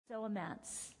So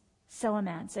immense, so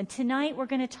immense. And tonight we're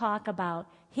going to talk about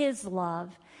His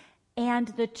love and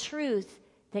the truth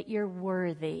that you're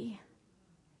worthy,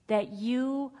 that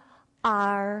you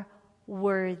are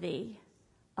worthy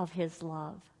of His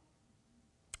love.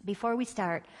 Before we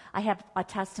start, I have a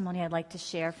testimony I'd like to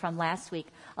share from last week.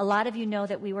 A lot of you know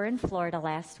that we were in Florida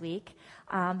last week.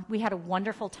 We had a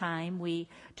wonderful time. We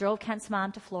drove Kent's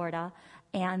mom to Florida,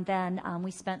 and then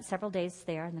we spent several days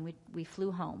there, and then we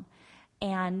flew home.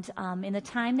 And in the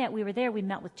time that we were there, we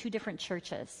met with 2 different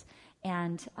churches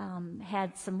and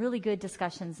had some really good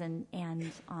discussions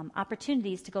and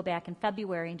opportunities to go back in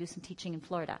February and do some teaching in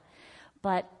Florida.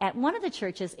 But at one of the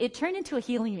churches, it turned into a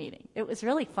healing meeting. It was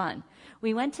really fun.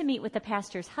 We went to meet with the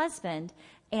pastor's husband,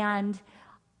 and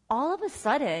all of a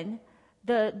sudden,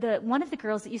 the one of the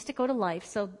girls that used to go to Life,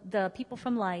 so the people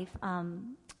from Life,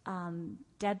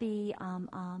 Debbie,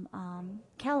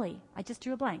 Kelly, I just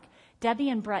drew a blank.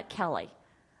 Debbie and Brett Kelly.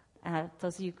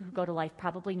 Those of you who go to Life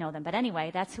probably know them. But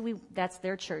anyway, that's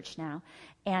their church now.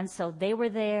 And so they were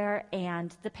there,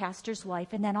 and the pastor's wife,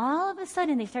 and then all of a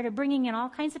sudden they started bringing in all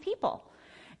kinds of people.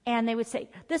 And they would say,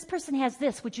 this person has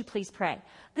this, would you please pray?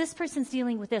 This person's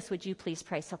dealing with this, would you please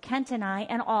pray? So Kent and I,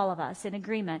 and all of us in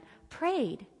agreement,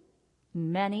 prayed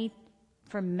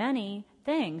for many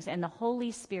things. And the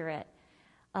Holy Spirit,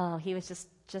 He was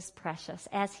just precious,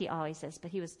 as He always is, but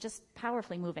He was just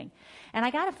powerfully moving. And I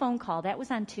got a phone call. That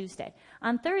was on Tuesday.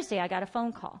 On Thursday, I got a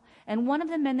phone call. And one of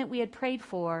the men that we had prayed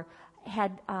for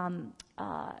had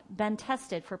been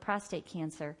tested for prostate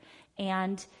cancer.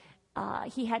 And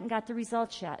he hadn't got the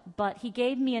results yet. But he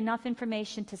gave me enough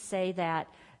information to say that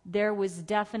there was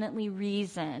definitely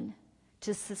reason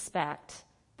to suspect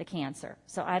the cancer.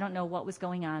 So I don't know what was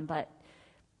going on, but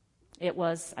it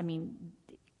was,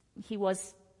 he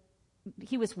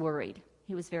was worried.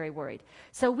 He was very worried.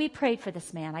 So we prayed for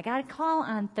this man. I got a call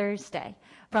on Thursday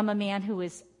from a man who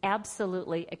was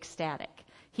absolutely ecstatic.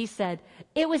 He said,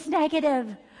 it was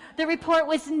negative. The report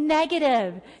was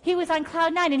negative. He was on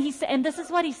cloud 9. And this is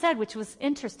what he said, which was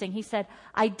interesting. He said,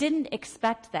 I didn't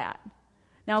expect that.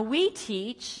 Now we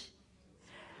teach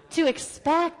to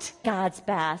expect God's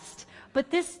best. But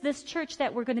this church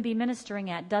that we're going to be ministering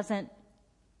at hasn't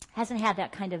had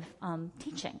that kind of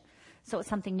teaching. So it's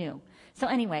something new. So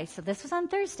anyway, so this was on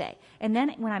Thursday. And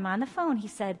then when I'm on the phone, he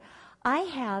said, I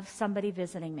have somebody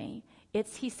visiting me.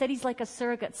 He said he's like a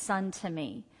surrogate son to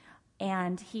me.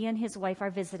 And he and his wife are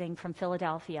visiting from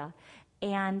Philadelphia.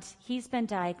 And he's been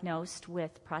diagnosed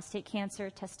with prostate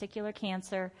cancer, testicular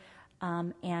cancer,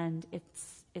 and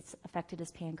it's affected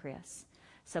his pancreas.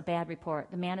 So bad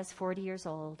report. The man is 40 years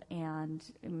old, and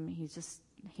he's just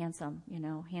handsome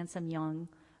young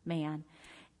man.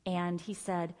 And he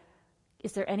said,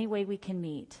 is there any way we can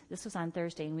meet? This was on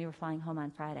Thursday, and we were flying home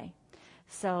on Friday.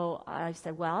 So I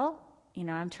said, well,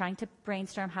 I'm trying to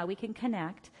brainstorm how we can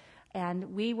connect.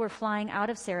 And we were flying out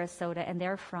of Sarasota, and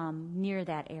they're from near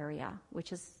that area,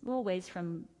 which is a little ways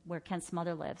from where Kent's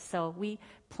mother lives. So we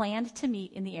planned to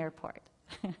meet in the airport.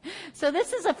 So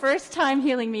this is a first-time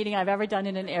healing meeting I've ever done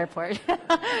in an airport.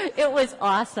 It was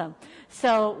awesome.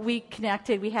 So we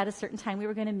connected. We had a certain time we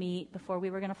were going to meet before we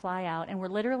were going to fly out, and we're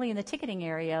literally in the ticketing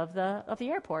area of the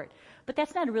airport. But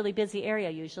that's not a really busy area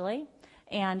usually.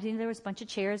 And there was a bunch of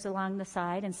chairs along the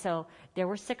side, and so there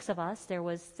were 6 of us. There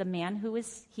was the man who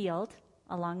was healed,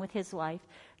 along with his wife,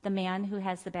 the man who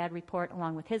has the bad report,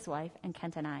 along with his wife, and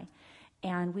Kent and I.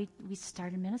 And we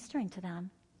started ministering to them.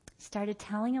 Started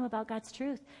telling him about God's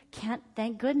truth. Kent,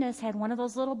 thank goodness, had one of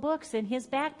those little books in his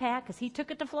backpack because he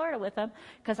took it to Florida with him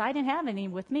because I didn't have any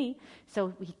with me.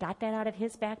 So he got that out of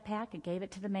his backpack and gave it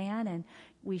to the man, and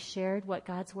we shared what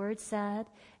God's word said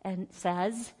and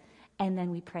says, and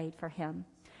then we prayed for him.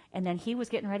 And then he was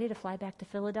getting ready to fly back to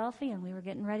Philadelphia, and we were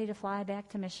getting ready to fly back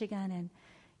to Michigan,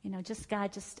 and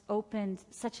God just opened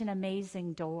such an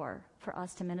amazing door for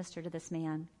us to minister to this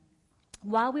man.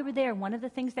 While we were there, one of the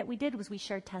things that we did was we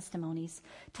shared testimonies.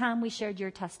 Tom, we shared your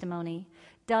testimony.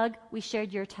 Doug, we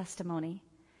shared your testimony.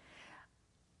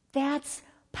 That's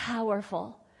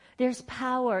powerful. There's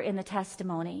power in the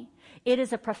testimony. It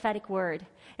is a prophetic word.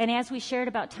 And as we shared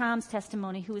about Tom's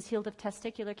testimony, who was healed of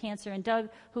testicular cancer, and Doug,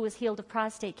 who was healed of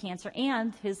prostate cancer,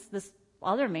 and this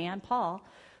other man, Paul,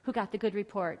 who got the good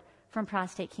report from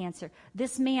prostate cancer.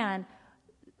 This man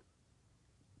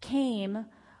came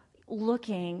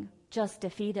looking just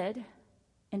defeated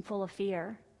and full of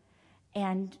fear.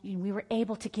 And we were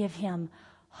able to give him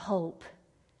hope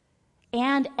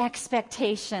and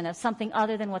expectation of something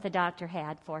other than what the doctor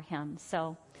had for him.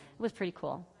 So it was pretty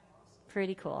cool.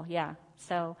 Pretty cool, yeah.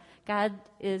 So God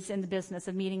is in the business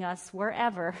of meeting us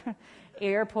wherever,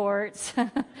 airports,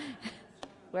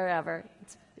 wherever.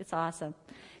 It's awesome.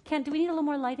 Ken, do we need a little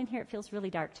more light in here? It feels really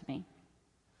dark to me.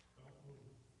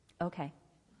 Okay.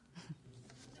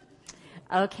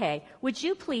 Okay. Would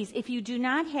you please, if you do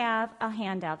not have a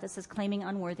handout that says claiming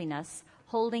unworthiness,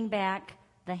 holding back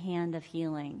the hand of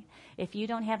healing. If you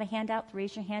don't have a handout,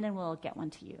 raise your hand and we'll get one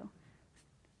to you.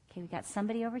 Okay, we got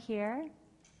somebody over here.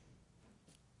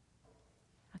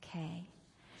 Okay.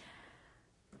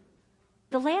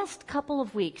 The last couple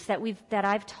of weeks that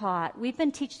I've taught, we've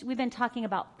been talking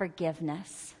about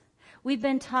forgiveness. We've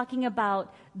been talking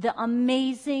about the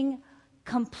amazing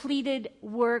completed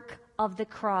work of the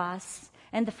cross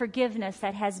and the forgiveness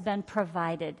that has been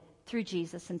provided through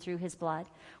Jesus and through his blood.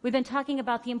 We've been talking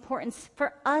about the importance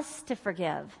for us to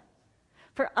forgive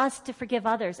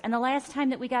others. And the last time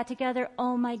that we got together,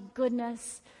 oh my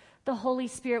goodness, the Holy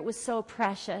Spirit was so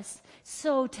precious,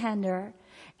 so tender.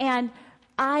 And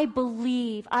I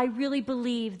really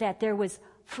believe that there was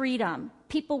freedom.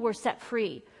 People were set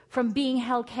free from being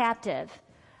held captive,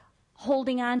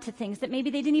 holding on to things that maybe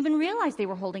they didn't even realize they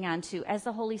were holding on to as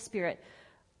the Holy Spirit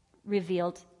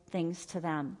revealed things to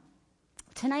them.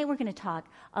 Tonight we're going to talk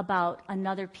about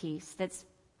another piece that's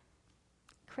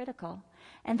critical,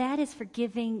 and that is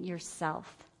forgiving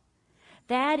yourself.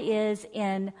 That is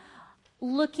in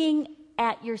looking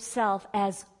at yourself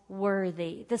as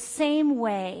worthy, the same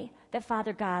way that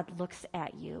Father God looks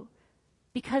at you,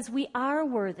 because we are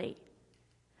worthy.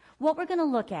 What we're going to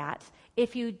look at,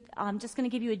 I'm just going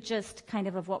to give you a gist kind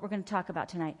of what we're going to talk about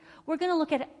tonight. We're going to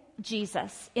look at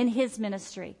Jesus in his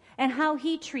ministry and how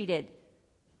he treated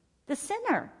the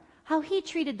sinner, how he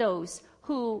treated those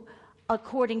who,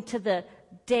 according to the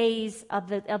days of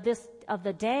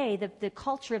the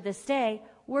culture of this day,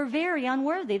 were very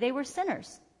unworthy. They were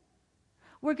sinners.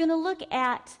 We're going to look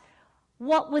at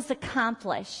what was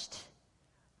accomplished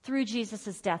through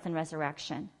Jesus' death and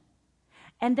resurrection.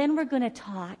 And then we're going to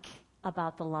talk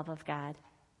about the love of God.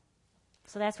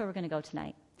 So that's where we're going to go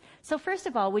tonight. So first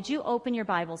of all, would you open your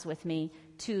Bibles with me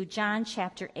to John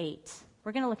chapter 8?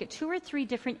 We're going to look at 2 or 3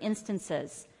 different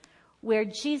instances where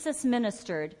Jesus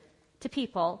ministered to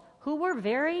people who were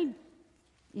very,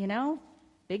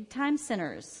 big-time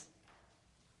sinners.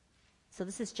 So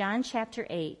this is John chapter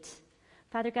 8.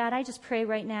 Father God, I just pray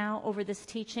right now over this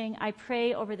teaching. I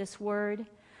pray over this word.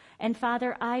 And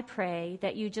Father, I pray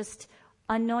that you just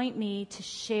anoint me to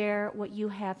share what you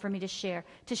have for me to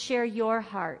share your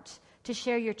heart, to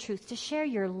share your truth, to share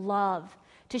your love,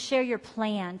 to share your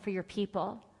plan for your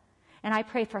people. And I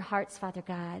pray for hearts, Father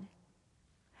God.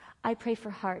 I pray for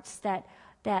hearts that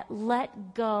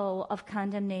let go of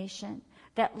condemnation,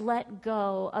 that let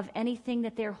go of anything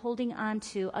that they're holding on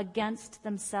to against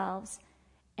themselves,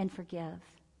 and forgive.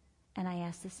 And I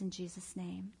ask this in Jesus'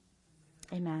 name.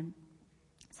 Amen.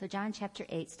 So John chapter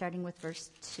 8, starting with verse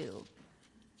 2.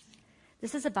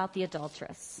 This is about the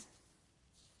adulteress.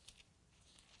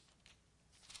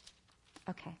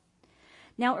 Okay.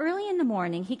 Now early in the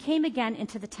morning, he came again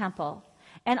into the temple,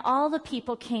 and all the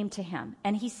people came to him,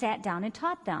 and he sat down and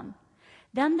taught them.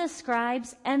 Then the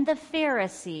scribes and the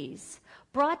Pharisees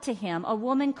brought to him a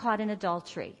woman caught in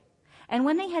adultery. And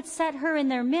when they had set her in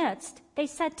their midst, they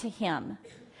said to him,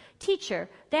 "Teacher,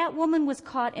 that woman was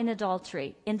caught in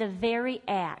adultery, in the very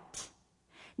act.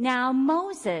 Now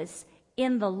Moses,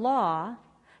 in the law,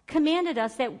 commanded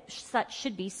us that such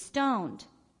should be stoned.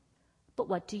 But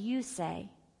what do you say?"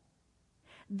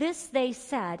 This they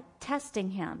said,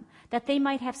 testing him, that they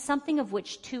might have something of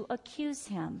which to accuse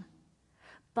him.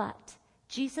 But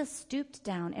Jesus stooped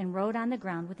down and wrote on the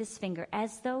ground with his finger,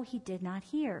 as though he did not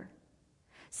hear.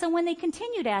 So when they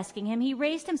continued asking him, he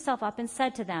raised himself up and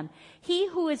said to them, "He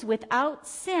who is without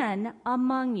sin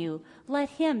among you, let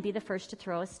him be the first to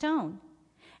throw a stone."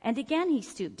 And again he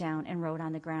stooped down and wrote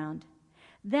on the ground.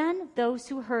 Then those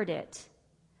who heard it,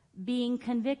 being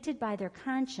convicted by their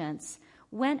conscience,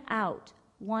 went out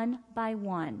one by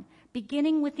one,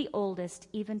 beginning with the oldest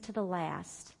even to the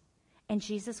last. And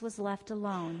Jesus was left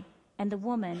alone, and the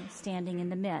woman standing in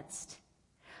the midst.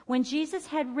 When Jesus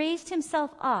had raised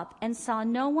himself up and saw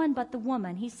no one but the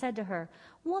woman, he said to her,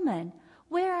 "Woman,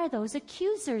 where are those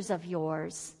accusers of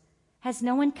yours? Has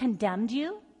no one condemned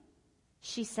you?"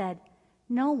 She said,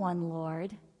 "No one,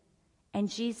 Lord." And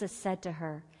Jesus said to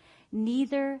her,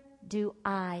 "Neither do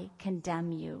I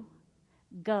condemn you.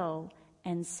 Go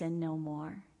and sin no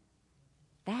more."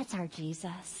 That's our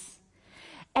Jesus.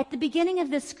 At the beginning of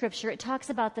this scripture, it talks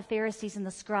about the Pharisees and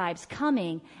the scribes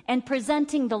coming and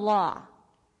presenting the law.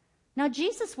 Now,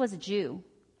 Jesus was a Jew,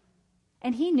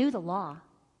 and he knew the law.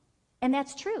 And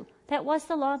that's true. That was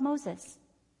the law of Moses.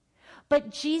 But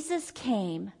Jesus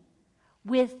came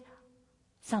with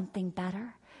something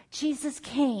better. Jesus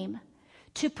came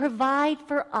to provide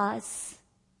for us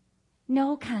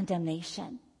no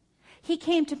condemnation. He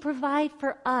came to provide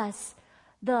for us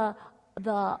the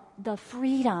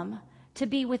freedom to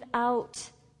be without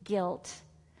guilt,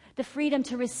 the freedom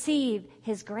to receive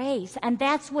his grace. And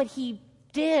that's what he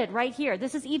did right here.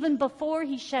 This is even before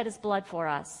he shed his blood for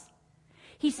us.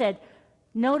 He said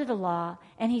no to the law,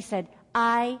 and he said,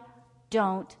 I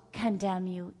don't condemn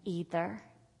you either.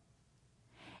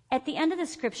 At the end of the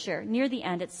scripture, near the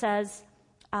end, it says,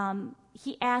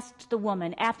 he asked the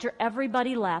woman after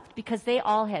everybody left, because they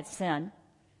all had sin.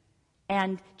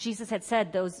 And Jesus had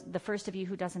said, the first of you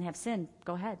who doesn't have sin,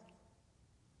 go ahead.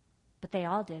 But they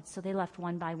all did, so they left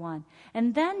one by one.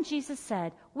 And then Jesus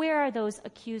said, where are those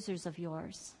accusers of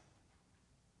yours?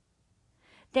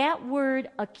 That word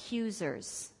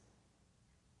accusers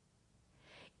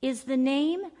is the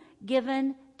name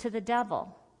given to the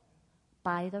devil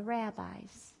by the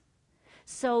rabbis.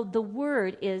 So the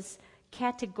word is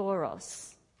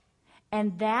kategoros.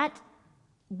 And that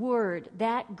word,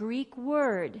 that Greek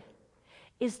word,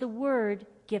 is the word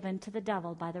given to the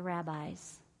devil by the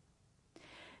rabbis.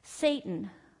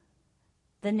 Satan,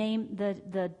 the name,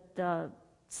 the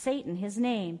Satan, his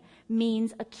name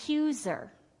means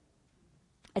accuser.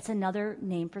 It's another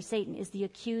name for Satan, is the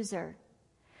accuser.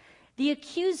 The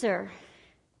accuser,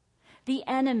 the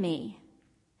enemy,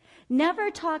 never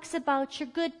talks about your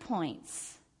good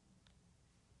points.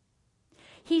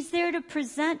 He's there to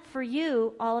present for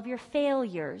you all of your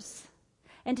failures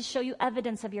and to show you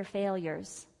evidence of your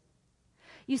failures.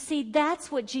 You see,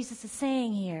 that's what Jesus is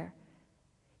saying here.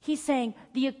 He's saying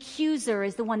the accuser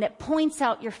is the one that points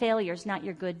out your failures, not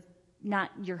your good,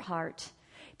 not your heart.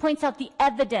 Points out the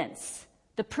evidence,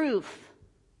 the proof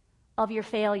of your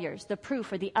failures, the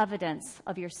proof or the evidence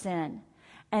of your sin.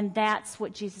 And that's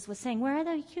what Jesus was saying. Where are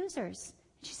the accusers?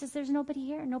 She says, there's nobody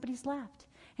here. Nobody's left.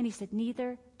 And he said,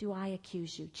 neither do I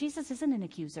accuse you. Jesus isn't an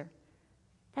accuser.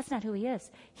 That's not who he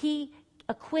is. He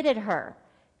acquitted her.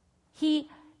 He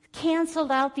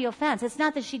canceled out the offense. It's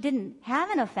not that she didn't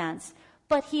have an offense,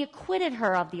 but he acquitted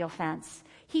her of the offense.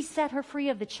 He set her free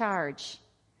of the charge.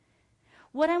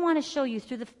 What I want to show you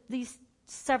through these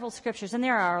several scriptures, and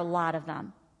there are a lot of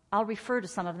them. I'll refer to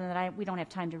some of them that we don't have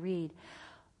time to read.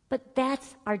 But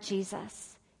that's our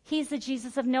Jesus. He's the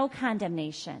Jesus of no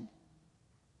condemnation.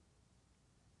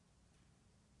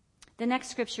 The next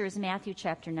scripture is Matthew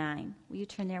chapter 9. Will you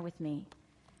turn there with me?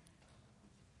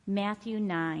 Matthew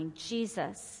 9.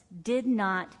 Jesus did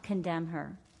not condemn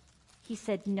her. He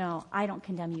said, no, I don't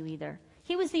condemn you either.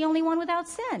 He was the only one without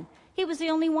sin. He was the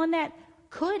only one that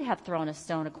could have thrown a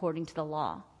stone according to the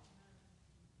law.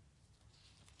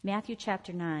 Matthew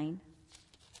chapter 9.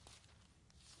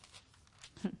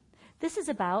 This is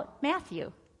about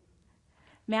Matthew.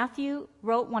 Matthew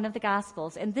wrote one of the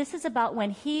Gospels, and this is about when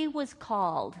he was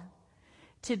called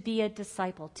to be a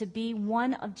disciple, to be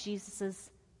one of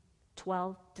Jesus'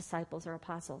 12 disciples or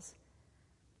apostles.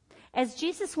 As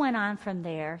Jesus went on from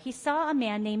there, he saw a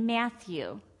man named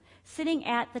Matthew sitting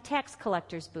at the tax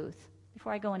collector's booth.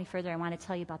 Before I go any further, I want to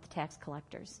tell you about the tax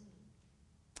collectors.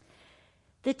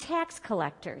 The tax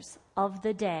collectors of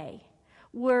the day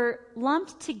were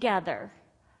lumped together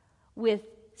with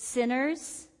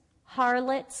sinners,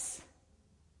 harlots,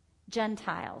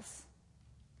 Gentiles.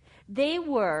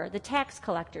 The tax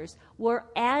collectors were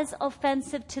as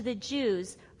offensive to the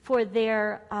Jews for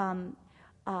their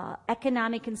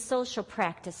economic and social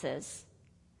practices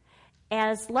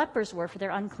as lepers were for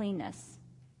their uncleanness.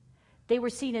 They were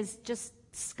seen as just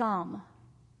scum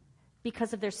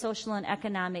because of their social and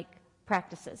economic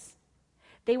practices.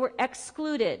 They were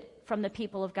excluded from the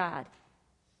people of God.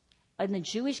 In the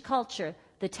Jewish culture,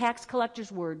 the tax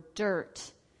collectors were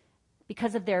dirt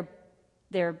because of their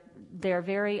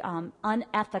very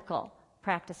unethical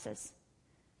practices.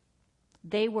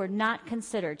 They were not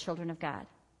considered children of God.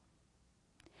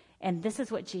 And this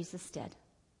is what Jesus did.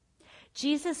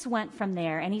 Jesus went from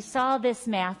there, and he saw this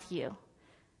Matthew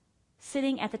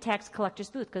sitting at the tax collector's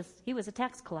booth, because he was a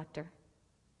tax collector.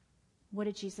 What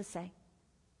did Jesus say?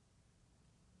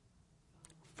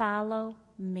 Follow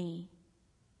me.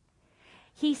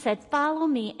 He said, follow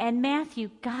me, and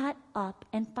Matthew got up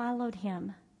and followed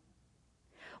him.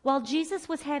 While Jesus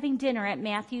was having dinner at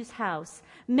Matthew's house,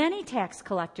 many tax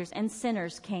collectors and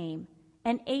sinners came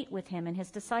and ate with him and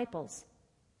his disciples.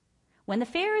 When the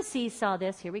Pharisees saw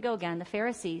this, here we go again, the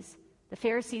Pharisees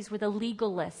were the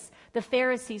legalists. The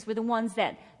Pharisees were the ones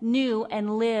that knew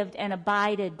and lived and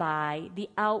abided by the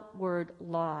outward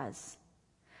laws.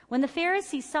 When the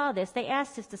Pharisees saw this, they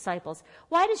asked his disciples,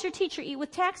 why does your teacher eat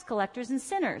with tax collectors and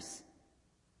sinners?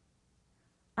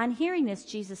 On hearing this,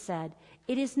 Jesus said,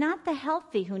 it is not the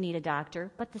healthy who need a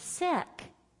doctor, but the sick.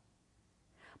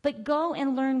 But go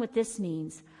and learn what this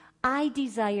means. I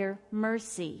desire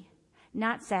mercy,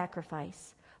 not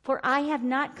sacrifice, for I have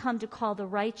not come to call the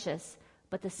righteous,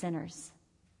 but the sinners.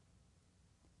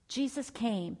 Jesus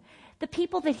came. The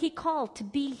people that he called to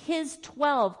be his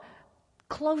 12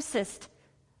 closest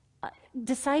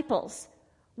disciples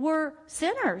were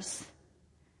sinners,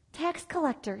 tax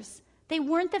collectors. They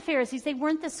weren't the Pharisees. They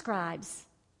weren't the scribes.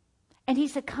 And he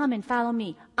said, come and follow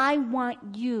me. I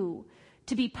want you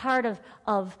to be part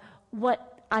of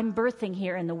what I'm birthing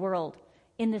here in the world,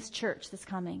 in this church that's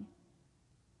coming.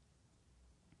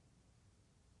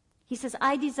 He says,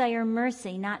 I desire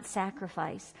mercy, not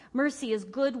sacrifice. Mercy is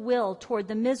goodwill toward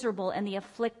the miserable and the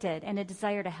afflicted and a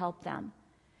desire to help them.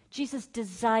 Jesus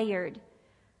desired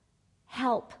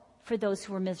help for those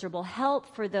who were miserable,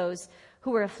 help for those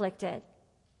who were afflicted.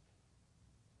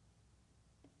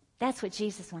 That's what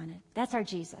Jesus wanted. That's our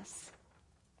Jesus.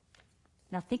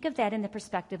 Now think of that in the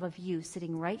perspective of you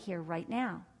sitting right here, right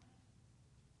now.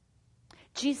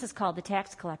 Jesus called the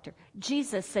tax collector.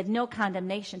 Jesus said no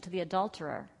condemnation to the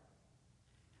adulterer.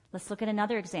 Let's look at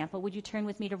another example. Would you turn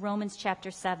with me to Romans chapter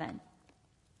 7?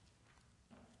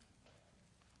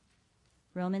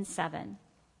 Romans 7.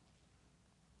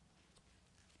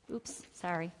 Oops,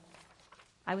 sorry.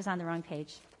 I was on the wrong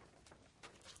page.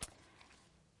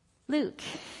 Luke.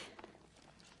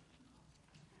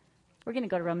 We're going to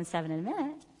go to Romans 7 in a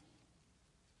minute.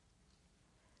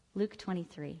 Luke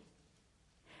 23.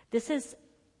 This is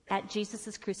at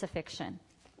Jesus' crucifixion.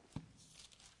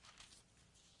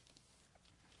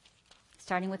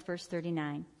 Starting with verse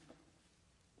 39.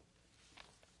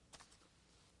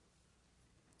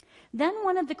 Then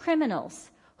one of the criminals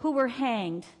who were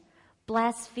hanged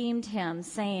blasphemed him,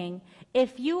 saying,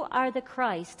 if you are the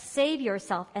Christ, save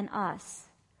yourself and us.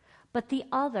 But the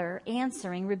other,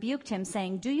 answering, rebuked him,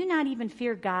 saying, do you not even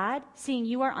fear God, seeing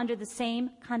you are under the same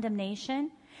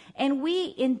condemnation? And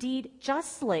we indeed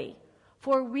justly,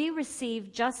 for we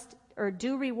receive just or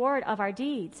due reward of our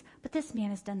deeds. But this man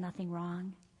has done nothing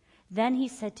wrong. Then he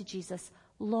said to Jesus,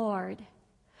 Lord,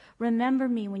 remember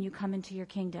me when you come into your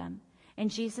kingdom. And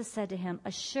Jesus said to him,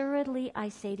 assuredly I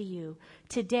say to you,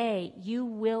 today you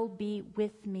will be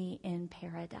with me in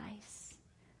paradise.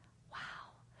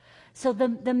 So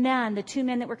the two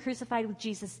men that were crucified with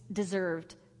Jesus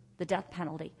deserved the death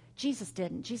penalty. Jesus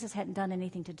didn't. Jesus hadn't done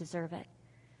anything to deserve it.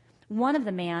 One of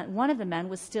the men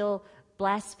was still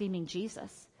blaspheming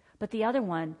Jesus, but the other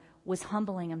one was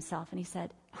humbling himself, and he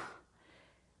said,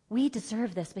 we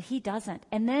deserve this, but he doesn't.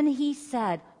 And then he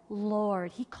said,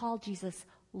 Lord. He called Jesus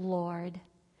Lord.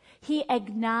 He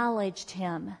acknowledged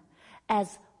him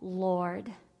as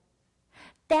Lord.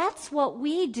 That's what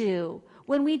we do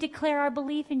when we declare our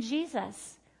belief in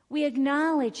Jesus. We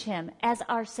acknowledge him as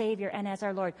our Savior and as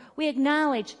our Lord. We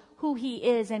acknowledge who he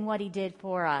is and what he did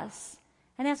for us.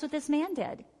 And that's what this man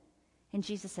did. And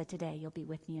Jesus said, today you'll be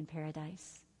with me in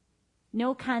paradise.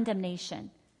 No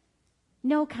condemnation.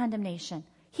 No condemnation.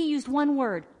 He used one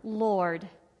word, Lord.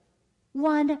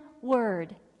 One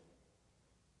word.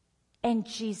 And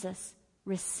Jesus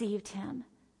received him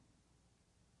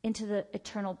into the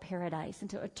eternal paradise,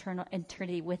 into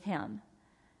eternity with him.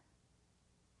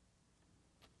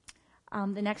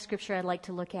 The next scripture I'd like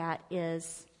to look at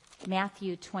is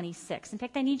Matthew 26. In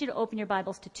fact, I need you to open your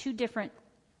Bibles to two different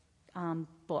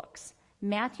books.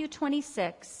 Matthew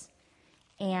 26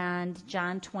 and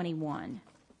John 21.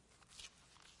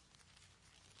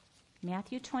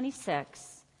 Matthew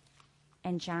 26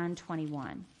 and John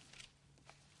 21.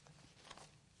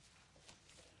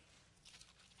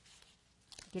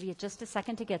 I'll give you just a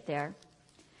second to get there.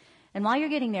 And while you're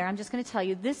getting there, I'm just going to tell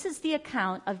you, this is the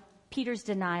account of Peter's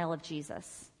denial of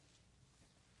Jesus.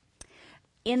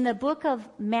 In the book of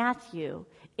Matthew,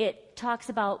 it talks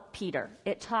about Peter.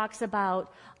 It talks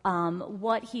about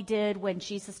what he did when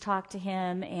Jesus talked to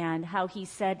him and how he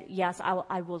said, yes,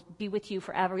 I will be with you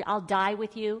forever. I'll die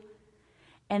with you.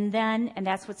 And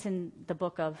that's what's in the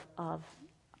book of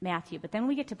Matthew. But then when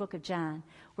we get to book of John,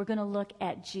 we're going to look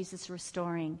at Jesus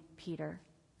restoring Peter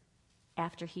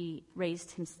after he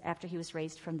was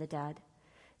raised from the dead.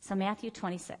 So Matthew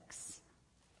 26,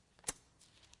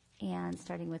 and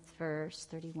starting with verse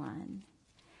 31.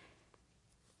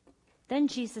 Then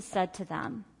Jesus said to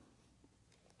them,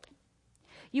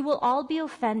 you will all be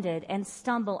offended and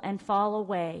stumble and fall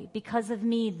away because of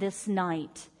me this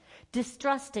night,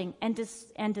 distrusting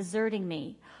and deserting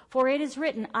me. For it is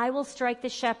written, I will strike the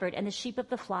shepherd, and the sheep of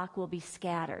the flock will be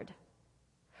scattered.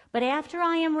 But after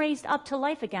I am raised up to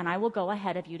life again, I will go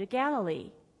ahead of you to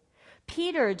Galilee.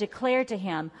 Peter declared to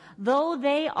him, though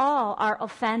they all are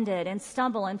offended and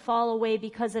stumble and fall away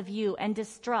because of you and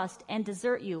distrust and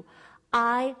desert you,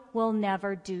 I will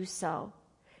never do so.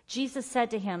 Jesus said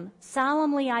to him,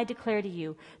 "Solemnly I declare to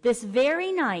you, this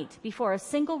very night, before a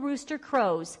single rooster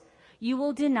crows, you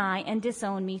will deny and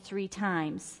disown me 3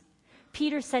 times."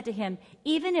 Peter said to him,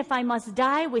 "Even if I must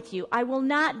die with you, I will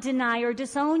not deny or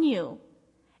disown you."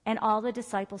 And all the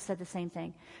disciples said the same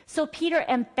thing. So Peter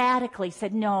emphatically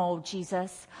said, "No,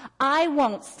 Jesus, I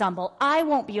won't stumble. I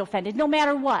won't be offended, no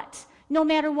matter what. No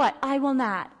matter what, I will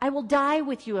not. I will die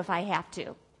with you if I have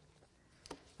to."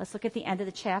 Let's look at the end of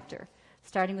the chapter,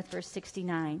 starting with verse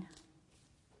 69.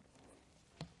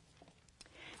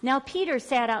 Now Peter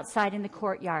sat outside in the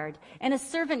courtyard, and a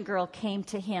servant girl came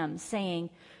to him,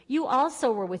 saying, "You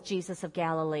also were with Jesus of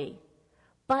Galilee."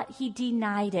 But he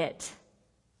denied it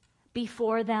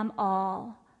before them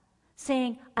all,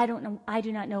 saying, I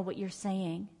do not know what you're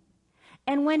saying."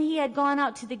 And when he had gone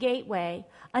out to the gateway,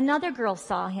 another girl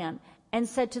saw him and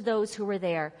said to those who were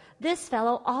there, "This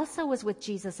fellow also was with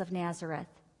Jesus of Nazareth."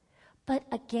 But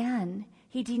again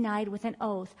he denied with an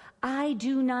oath, "I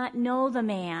do not know the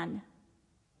man."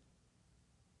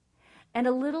 And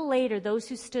a little later, those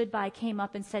who stood by came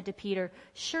up and said to Peter,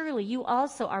 "Surely you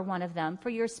also are one of them, for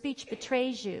your speech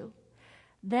betrays you."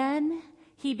 Then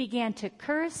he began to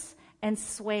curse and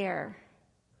swear,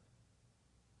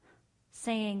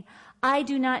 saying, "I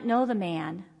do not know the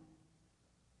man."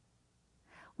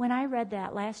 When I read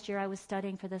that last year, I was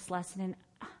studying for this lesson, and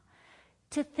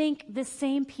to think the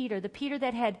same Peter, the Peter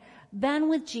that had been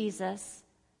with Jesus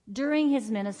during his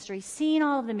ministry, seen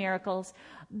all of the miracles,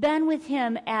 been with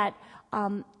him at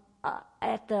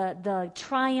the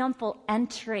triumphal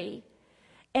entry,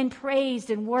 and praised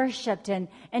and worshiped and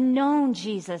known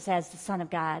Jesus as the Son of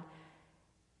God.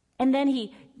 And then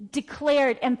he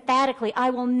declared emphatically,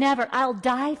 I'll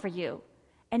die for you.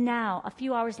 And now, a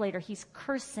few hours later, he's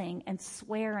cursing and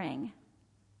swearing.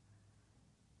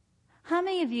 How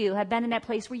many of you have been in that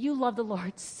place where you love the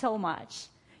Lord so much?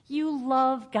 You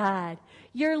love God.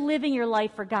 You're living your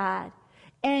life for God.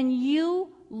 And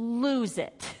you lose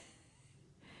it.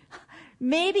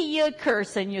 Maybe you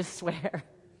curse and you swear.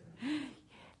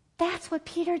 That's what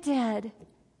Peter did.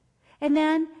 And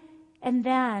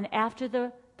then after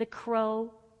the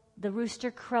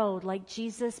rooster crowed like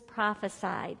Jesus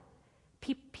prophesied,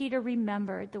 Peter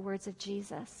remembered the words of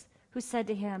Jesus, who said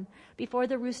to him, "Before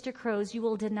the rooster crows, you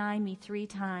will deny me 3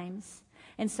 times."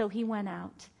 And so he went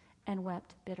out and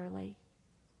wept bitterly.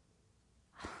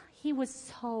 He was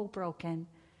so broken.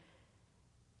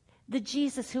 The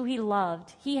Jesus who he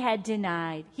loved, he had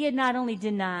denied. He had not only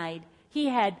denied, he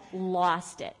had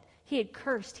lost it. He had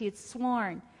cursed, he had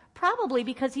sworn, probably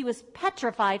because he was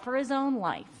petrified for his own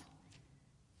life.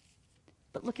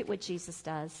 But look at what Jesus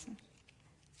does.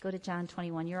 Go to John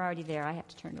 21. You're already there. I have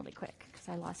to turn really quick because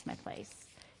I lost my place.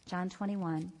 John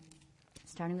 21,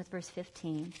 starting with verse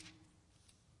 15.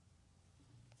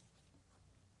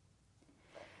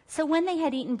 So when they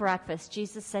had eaten breakfast,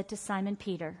 Jesus said to Simon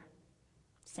Peter,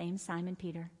 same Simon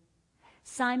Peter,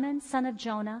 "Simon, son of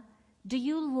Jonah, do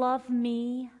you love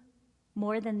me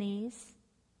more than these?"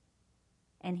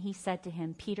 And he said to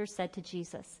him, Peter said to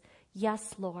Jesus,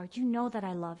 "Yes, Lord, you know that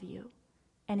I love you."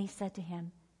 And he said to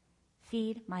him,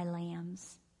 "Feed my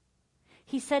lambs."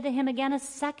 He said to him again a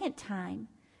second time,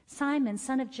 "Simon,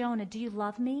 son of Jonah, do you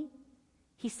love me?"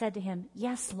 He said to him,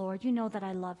 "Yes, Lord, you know that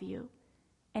I love you."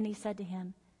 And he said to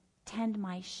him, "Tend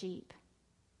my sheep."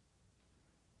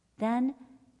 Then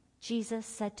Jesus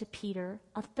said to Peter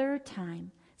a third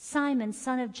time, "Simon,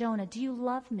 son of Jonah, do you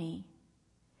love me?"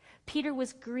 Peter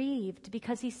was grieved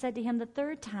because he said to him the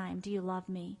third time, "Do you love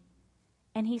me?"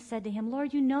 And he said to him,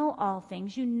 "Lord, you know all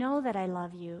things. You know that I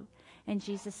love you." And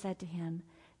Jesus said to him,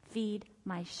 "Feed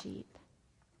my sheep."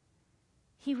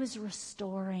 He was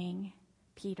restoring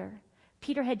Peter.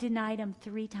 Peter had denied him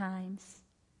 3 times.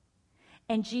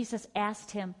 And Jesus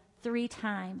asked him 3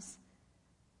 times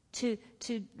to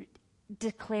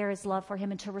declare his love for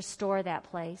him and to restore that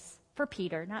place. For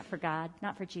Peter, not for God,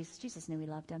 not for Jesus. Jesus knew he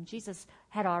loved him. Jesus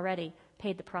had already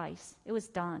paid the price. It was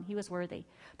done. He was worthy.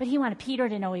 But he wanted Peter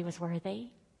to know he was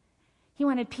worthy. He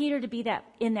wanted Peter to be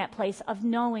in that place of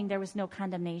knowing there was no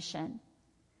condemnation.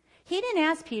 He didn't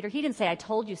ask Peter. He didn't say, "I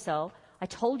told you so. I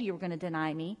told you were going to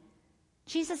deny me."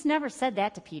 Jesus never said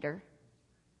that to Peter.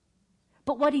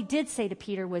 But what he did say to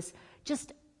Peter was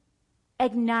just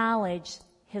acknowledge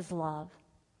his love.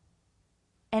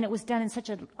 And it was done in such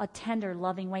a tender,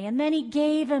 loving way. And then he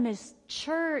gave him his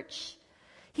church.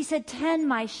 He said, "Tend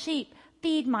my sheep,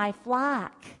 feed my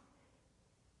flock."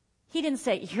 He didn't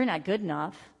say, "You're not good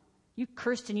enough. You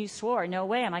cursed and you swore. No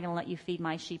way am I going to let you feed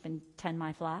my sheep and tend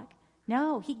my flock."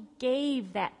 No, he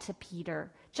gave that to Peter,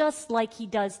 just like he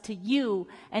does to you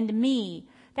and me.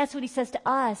 That's what he says to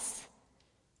us.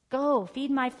 Go,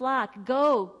 feed my flock.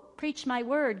 Go, preach my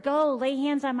word. Go, lay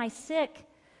hands on my sick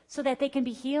so that they can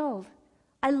be healed.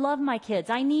 I love my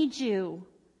kids. I need you.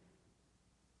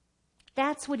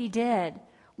 That's what he did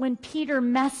when Peter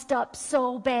messed up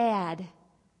so bad.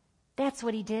 That's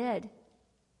what he did.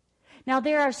 Now,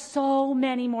 there are so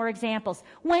many more examples.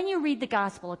 When you read the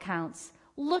gospel accounts,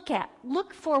 look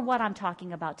for what I'm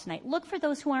talking about tonight. Look for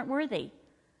those who aren't worthy.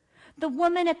 The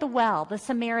woman at the well, the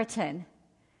Samaritan.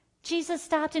 Jesus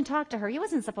stopped and talked to her. He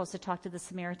wasn't supposed to talk to the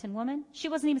Samaritan woman. She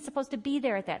wasn't even supposed to be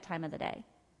there at that time of the day.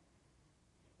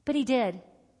 But he did.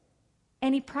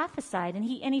 And he prophesied, and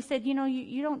he said,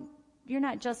 you're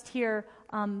not just here,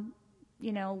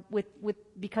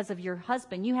 because of your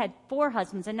husband. You had 4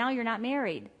 husbands, and now you're not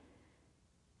married.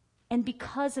 And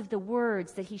because of the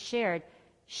words that he shared,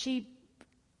 she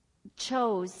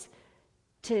chose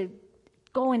to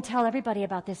go and tell everybody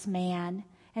about this man.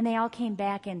 And they all came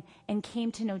back and came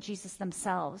to know Jesus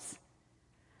themselves.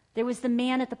 There was the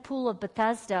man at the pool of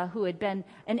Bethesda who had been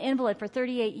an invalid for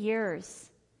 38 years.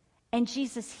 And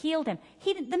Jesus healed him.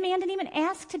 The man didn't even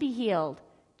ask to be healed.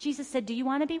 Jesus said, "Do you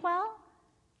want to be well?"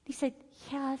 He said,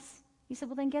 "Yes." He said,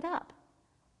 "Well, then get up.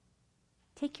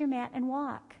 Take your mat and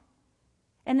walk."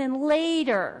 And then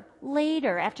later,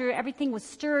 after everything was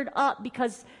stirred up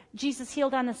because Jesus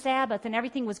healed on the Sabbath and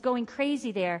everything was going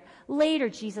crazy there, later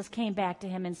Jesus came back to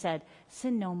him and said,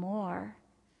 "Sin no more."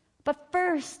 But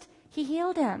first, he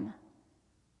healed him.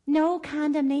 No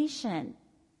condemnation.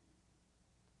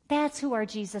 That's who our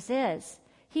Jesus is.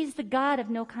 He's the God of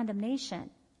no condemnation.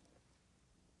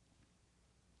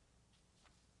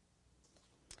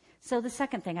 So the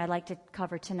second thing I'd like to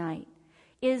cover tonight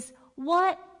is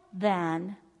what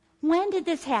then, when did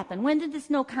this happen? When did this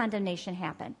no condemnation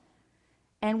happen?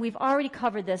 And we've already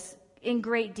covered this in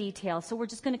great detail, so we're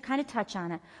just going to kind of touch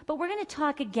on it. But we're going to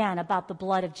talk again about the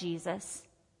blood of Jesus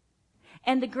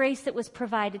and the grace that was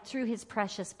provided through his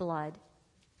precious blood.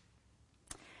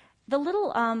 The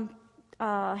little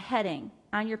heading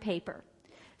on your paper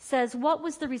says, "What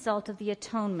was the result of the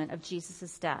atonement of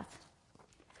Jesus' death?"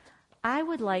 I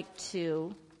would like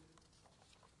to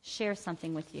share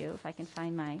something with you, if I can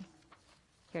find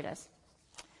here it is,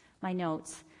 my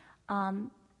notes.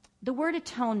 The word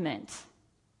atonement,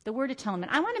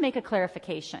 I want to make a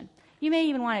clarification. You may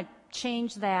even want to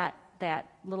change that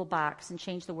little box and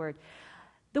change the word.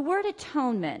 The word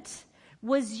atonement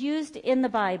was used in the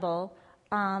Bible,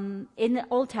 in the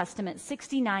Old Testament,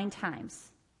 69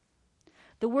 times.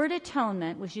 The word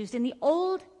atonement was used in the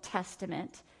Old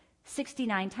Testament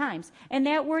 69 times. And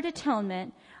that word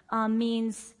atonement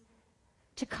means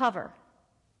to cover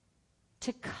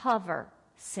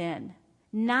sin,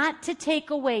 not to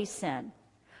take away sin.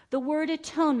 The word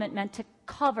atonement meant to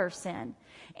cover sin.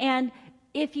 And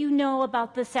if you know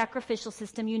about the sacrificial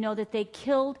system, you know that they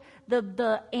killed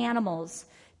the animals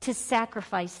to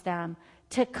sacrifice them,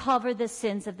 to cover the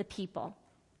sins of the people.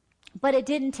 But it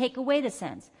didn't take away the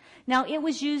sins. Now, it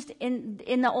was used in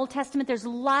the Old Testament. There's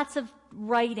lots of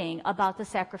writing about the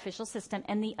sacrificial system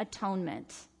and the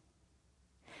atonement.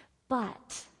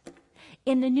 But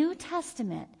in the New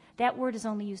Testament, that word is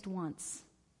only used once.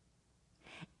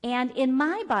 And in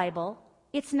my Bible,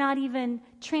 it's not even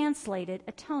translated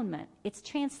atonement. It's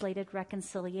translated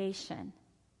reconciliation.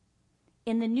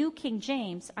 In the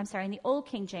Old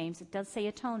King James, it does say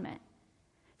atonement.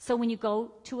 So when you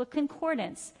go to a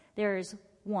concordance, there is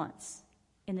once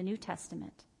in the New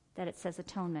Testament that it says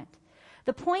atonement.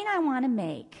 The point I want to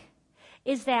make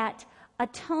is that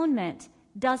atonement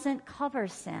doesn't cover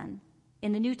sin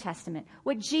in the New Testament.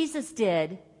 What Jesus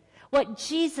did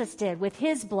with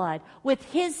his blood, with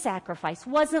his sacrifice,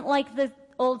 wasn't like the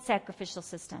old sacrificial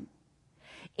system.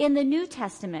 In the New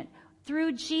Testament,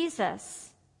 through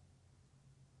Jesus,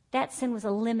 that sin was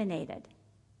eliminated.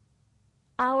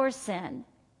 Our sin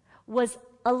was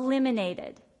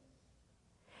eliminated.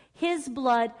 His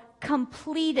blood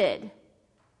completed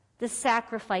the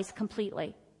sacrifice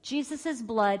completely. Jesus'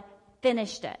 blood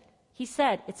finished it. He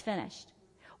said, "It's finished."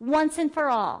 Once and for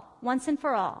all. Once and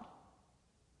for all.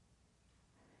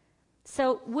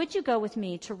 So would you go with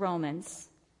me to Romans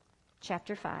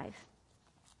chapter 5?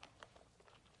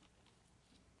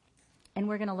 And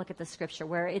we're going to look at the scripture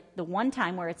the one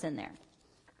time where it's in there.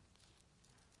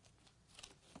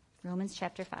 Romans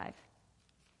chapter 5.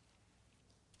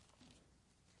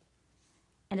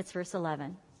 And it's verse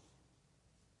 11.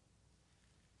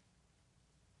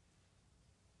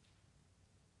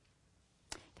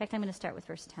 In fact, I'm going to start with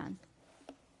verse 10.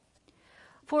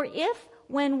 "For if,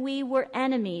 when we were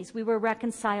enemies, we were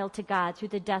reconciled to God through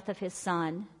the death of his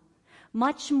Son,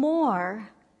 much more,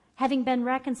 having been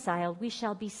reconciled, we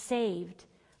shall be saved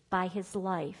by his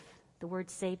life." The word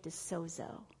saved is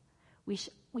sozo.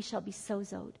 We shall be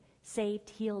sozoed saved,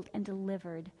 healed, and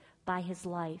delivered by his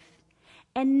life.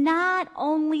 And not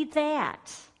only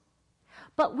that,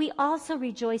 but we also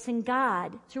rejoice in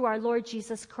God through our Lord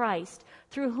Jesus Christ,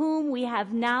 through whom we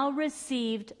have now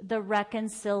received the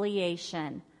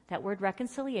reconciliation. That word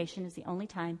reconciliation is the only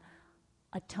time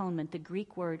atonement, the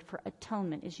Greek word for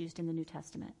atonement, is used in the New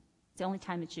Testament. It's the only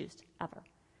time it's used, ever.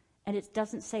 And it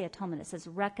doesn't say atonement, it says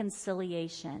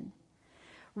reconciliation.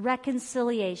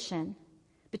 Reconciliation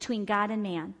between God and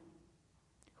man.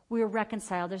 We're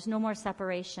reconciled. There's no more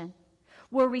separation.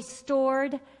 We're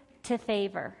restored to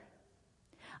favor.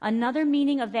 Another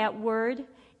meaning of that word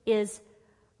is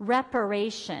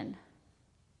reparation,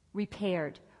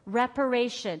 repaired.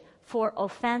 Reparation for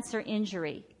offense or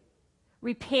injury.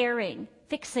 Repairing,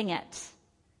 fixing it.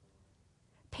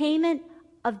 Payment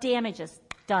of damages,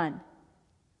 done.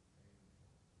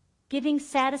 Giving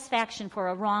satisfaction for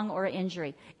a wrong or an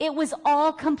injury. It was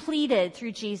all completed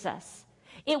through Jesus.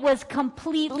 It was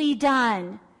completely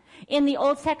done. In the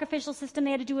old sacrificial system,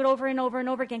 they had to do it over and over and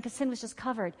over again because sin was just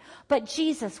covered. But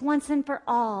Jesus, once and for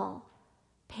all,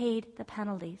 paid the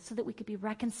penalty so that we could be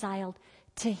reconciled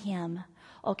to him.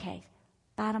 Okay,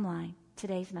 bottom line,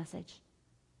 today's message.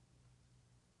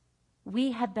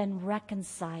 We have been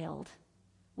reconciled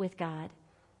with God.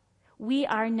 We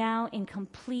are now in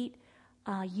complete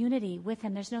unity with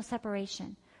him. There's no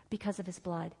separation because of his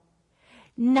blood.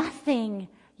 Nothing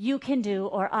you can do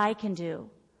or I can do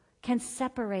can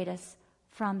separate us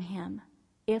from him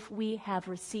if we have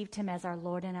received him as our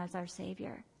Lord and as our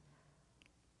Savior.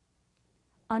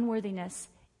 Unworthiness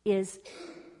is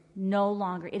no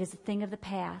longer, it is a thing of the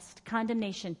past.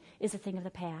 Condemnation is a thing of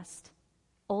the past.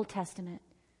 Old Testament.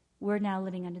 We're now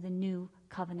living under the new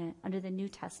covenant, under the New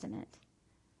Testament.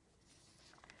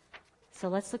 So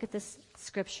let's look at this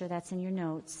scripture that's in your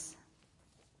notes.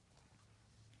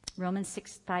 Romans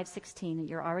 5:16.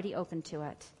 You're already open to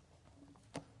it.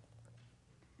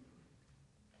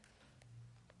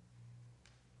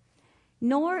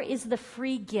 Nor is the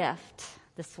free gift,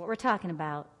 this is what we're talking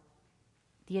about,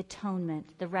 the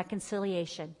atonement, the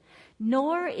reconciliation,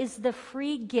 nor is the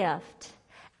free gift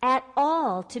at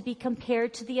all to be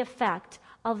compared to the effect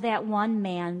of that one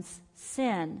man's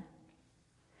sin.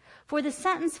 For the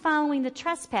sentence following the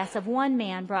trespass of one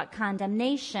man brought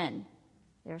condemnation.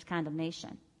 There's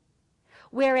condemnation.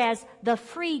 Whereas the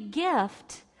free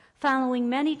gift following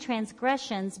many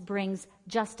transgressions brings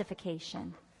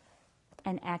justification,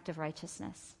 an act of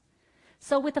righteousness.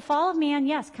 So with the fall of man,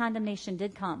 yes, condemnation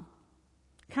did come.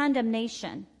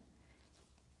 Condemnation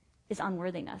is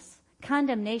unworthiness.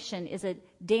 Condemnation is a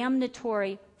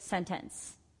damnatory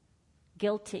sentence.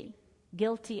 Guilty.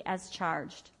 Guilty as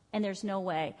charged. And there's no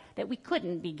way that we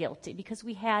couldn't be guilty because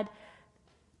we had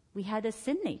a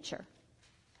sin nature.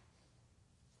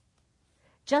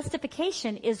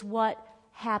 Justification is what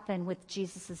happened with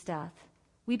Jesus' death.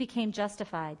 We became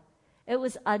justified. It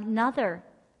was another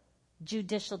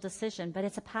judicial decision, but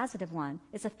it's a positive one.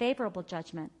 It's a favorable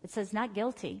judgment. It says not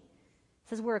guilty. It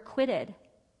says we're acquitted.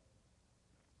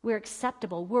 We're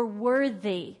acceptable. We're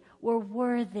worthy. We're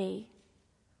worthy.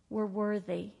 We're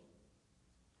worthy.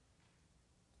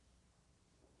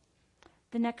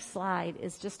 The next slide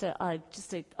is just a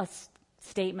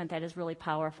statement that is really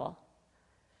powerful.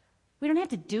 We don't have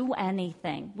to do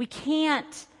anything. We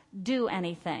can't do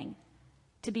anything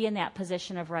to be in that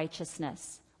position of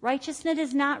righteousness. Righteousness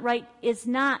is not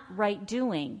right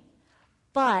doing,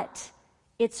 but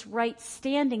it's right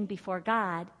standing before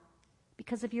God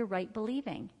because of your right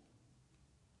believing.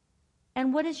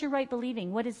 And what is your right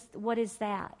believing? What is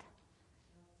that?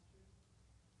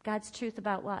 God's truth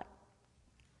about what?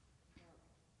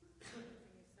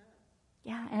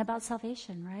 Yeah, and about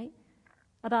salvation, right?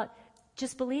 About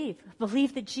just believe.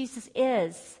 Believe that Jesus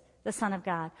is the Son of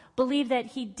God. Believe that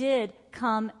he did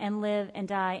come and live and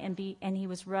die and he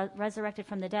was resurrected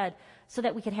from the dead so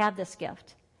that we could have this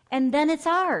gift. And then it's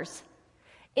ours.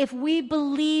 If we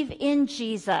believe in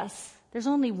Jesus, there's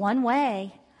only one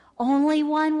way,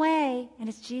 and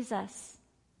it's Jesus.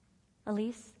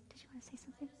 Elise, did you want to say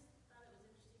something?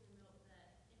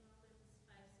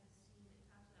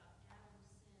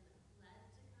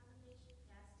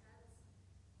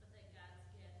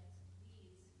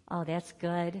 Oh, that's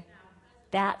good.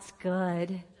 That's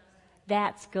good.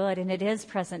 That's good. And it is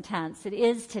present tense. It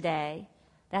is today.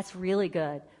 That's really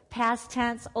good. Past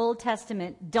tense, Old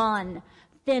Testament, done,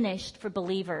 finished for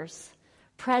believers.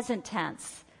 Present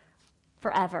tense,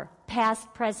 forever.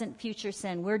 Past, present, future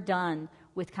sin. We're done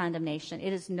with condemnation.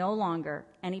 It is no longer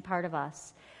any part of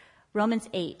us. Romans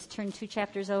 8. Turn 2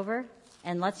 chapters over,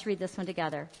 and let's read this one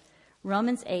together.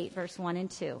 Romans 8, verse 1 and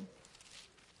 2.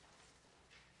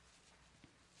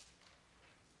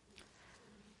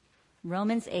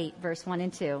 Romans 8, verse 1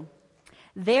 and 2.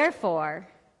 Therefore,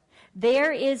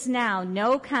 there is now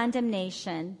no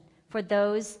condemnation for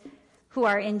those who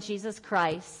are in Jesus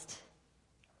Christ.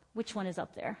 Which one is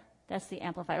up there? That's the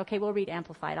Amplified. Okay, we'll read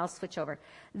Amplified. I'll switch over.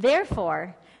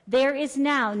 Therefore, there is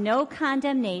now no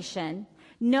condemnation,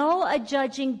 no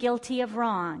adjudging guilty of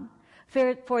wrong,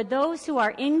 for those who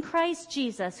are in Christ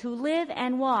Jesus, who live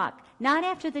and walk, not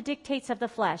after the dictates of the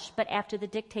flesh, but after the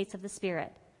dictates of the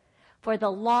Spirit. For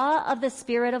the law of the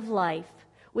Spirit of life,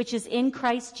 which is in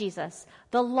Christ Jesus,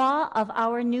 the law of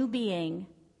our new being,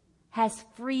 has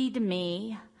freed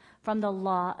me from the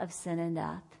law of sin and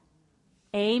death.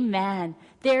 Amen.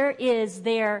 There is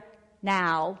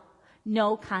now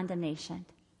no condemnation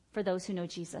for those who know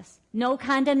Jesus. No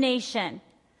condemnation.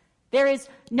 There is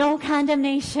no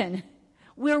condemnation.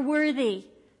 We're worthy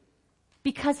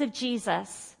because of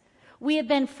Jesus. We have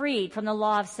been freed from the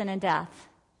law of sin and death.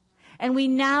 And we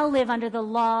now live under the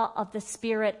law of the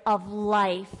Spirit of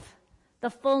life, the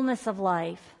fullness of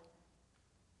life.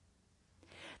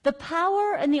 The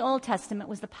power in the Old Testament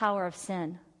was the power of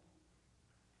sin.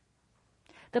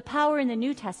 The power in the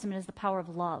New Testament is the power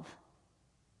of love.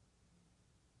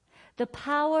 The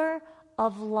power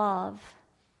of love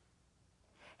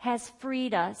has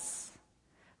freed us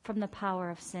from the power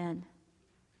of sin.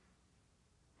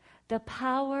 The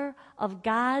power of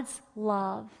God's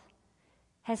love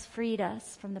has freed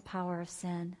us from the power of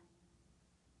sin.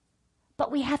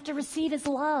 But we have to receive His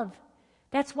love.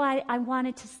 That's why I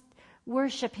wanted to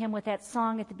worship Him with that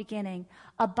song at the beginning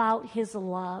about His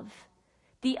love.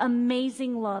 The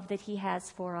amazing love that He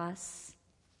has for us.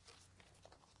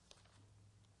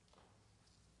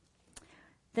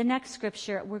 The next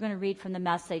scripture we're going to read from the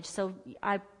Message, so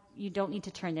you don't need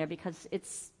to turn there because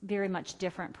it's very much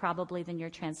different probably than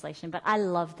your translation, but I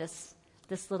love this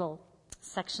little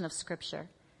section of scripture.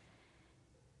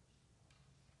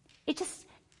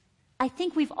 I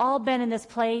think we've all been in this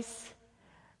place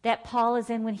that Paul is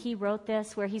in when he wrote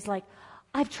this, where he's like,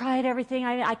 I've tried everything,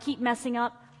 I keep messing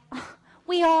up.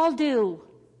 We all do.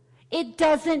 It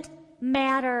doesn't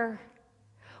matter.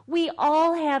 We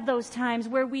all have those times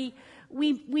where we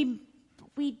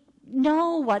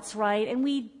know what's right and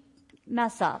we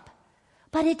mess up.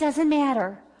 But it doesn't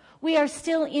matter. We are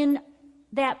still in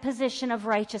that position of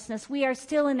righteousness. We are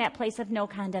still in that place of no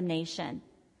condemnation.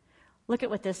 Look at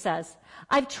what this says.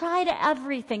 I've tried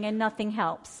everything and nothing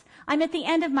helps. I'm at the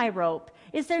end of my rope.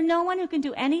 Is there no one who can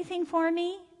do anything for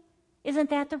me? Isn't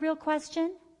that the real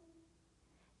question?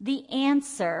 The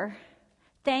answer,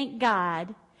 thank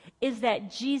God, is that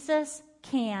Jesus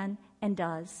can and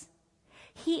does.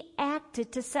 He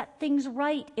acted to set things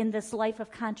right in this life of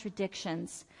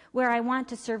contradictions, where I want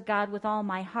to serve God with all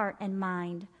my heart and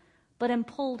mind, but am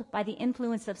pulled by the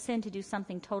influence of sin to do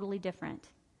something totally different.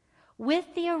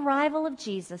 With the arrival of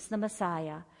Jesus, the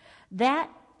Messiah, that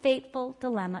fateful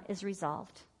dilemma is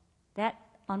resolved. That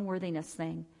unworthiness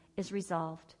thing is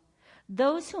resolved.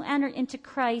 Those who enter into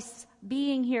Christ's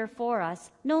being here for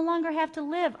us no longer have to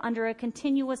live under a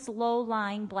continuous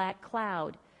low-lying black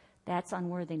cloud. That's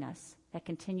unworthiness, that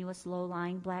continuous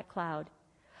low-lying black cloud.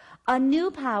 A new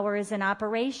power is in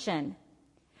operation.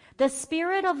 The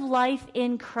Spirit of life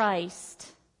in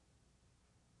Christ,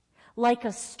 like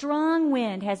a strong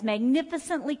wind, has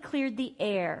magnificently cleared the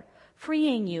air,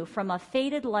 freeing you from a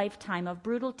fated lifetime of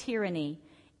brutal tyranny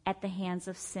at the hands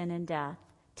of sin and death.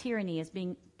 Tyranny is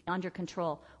being under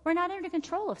control. We're not under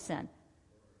control of sin.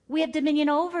 We have dominion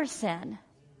over sin.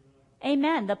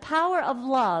 Amen. The power of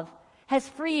love has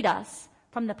freed us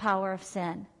from the power of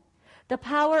sin. The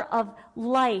power of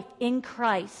life in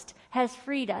Christ has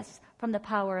freed us from the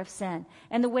power of sin.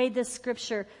 And the way this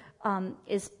scripture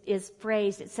is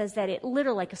phrased, it says that it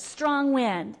literally, like a strong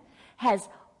wind, has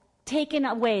taken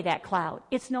away that cloud.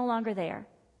 It's no longer there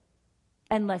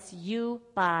unless you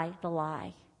buy the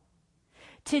lie.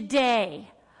 Today,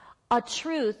 a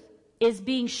truth is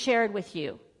being shared with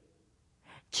you.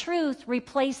 Truth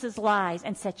replaces lies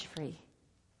and sets you free.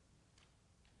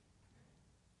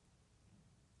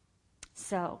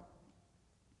 So,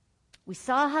 we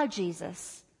saw how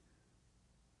Jesus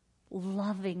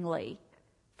lovingly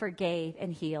forgave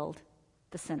and healed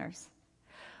the sinners.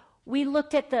 We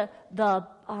looked at the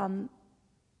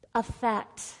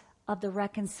effect of the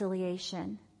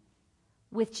reconciliation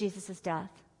with Jesus'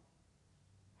 death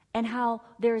and how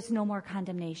there is no more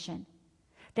condemnation,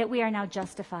 that we are now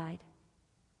justified.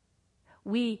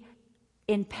 We,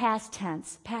 in past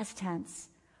tense,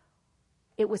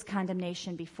 it was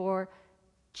condemnation before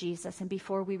Jesus and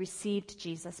before we received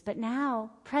Jesus. But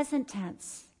now, present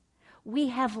tense, we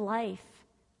have life.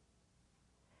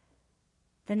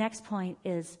 The next point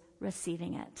is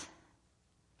receiving it.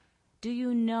 Do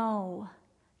you know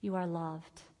you are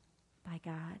loved by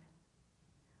God?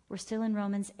 We're still in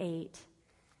Romans 8,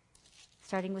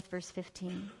 starting with verse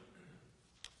 15.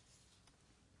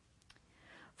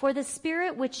 For the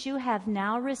Spirit which you have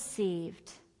now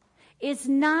received is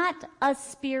not a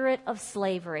spirit of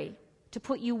slavery to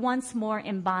put you once more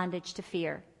in bondage to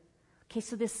fear. Okay,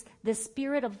 so this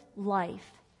spirit of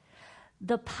life,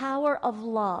 the power of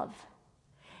love,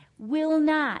 will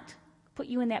not put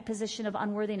you in that position of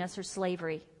unworthiness or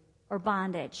slavery or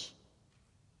bondage.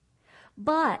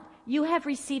 But you have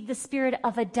received the spirit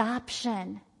of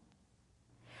adoption,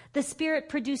 the Spirit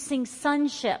producing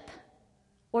sonship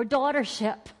or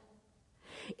daughtership,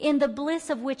 in the bliss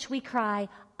of which we cry,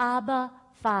 Abba,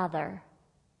 Father.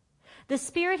 The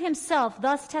Spirit himself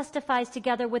thus testifies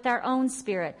together with our own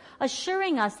spirit,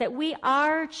 assuring us that we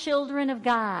are children of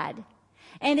God.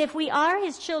 And if we are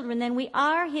his children, then we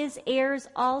are his heirs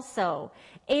also,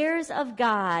 heirs of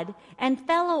God and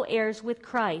fellow heirs with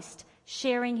Christ,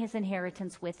 sharing his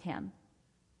inheritance with him.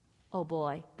 Oh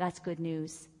boy, that's good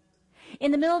news.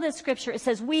 In the middle of this scripture, it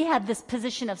says we have this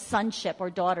position of sonship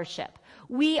or daughtership.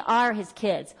 We are his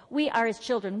kids. We are his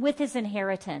children with his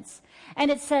inheritance. And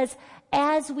it says,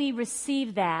 as we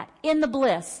receive that in the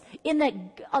bliss, in the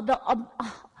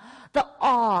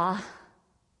awe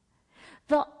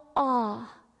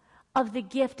of the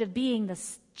gift of being the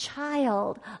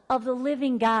child of the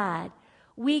living God,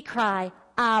 we cry,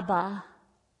 Abba,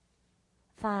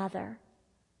 Father,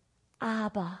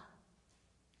 Abba.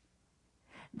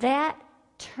 That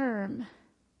term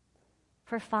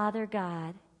for Father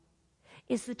God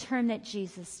is the term that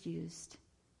Jesus used.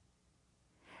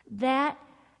 That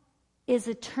is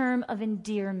a term of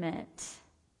endearment.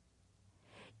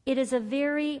 It is a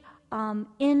very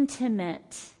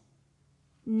intimate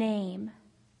name.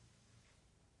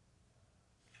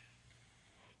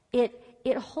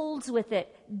 It holds with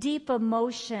it deep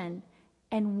emotion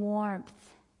and warmth.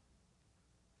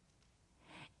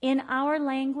 In our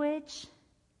language,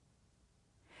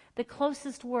 the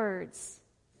closest words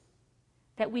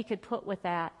that we could put with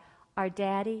that are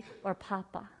daddy or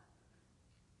papa.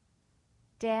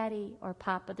 Daddy or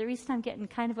papa. The reason I'm getting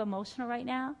kind of emotional right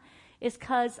now is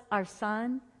because our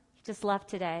son, he just left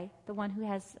today, the one who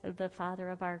has the father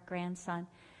of our grandson,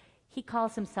 he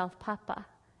calls himself papa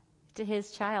to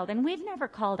his child. And we've never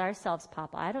called ourselves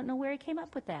papa. I don't know where he came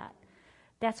up with that.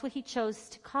 That's what he chose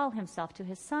to call himself to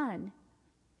his son.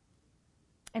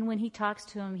 And when he talks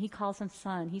to him, he calls him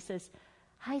son. He says,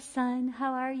 "Hi, son,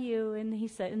 how are you?" And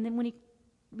then when he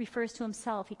refers to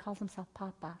himself, he calls himself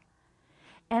Papa.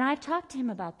 And I've talked to him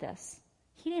about this.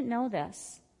 He didn't know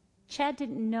this. Chad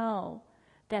didn't know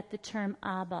that the term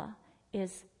Abba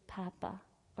is Papa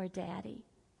or Daddy.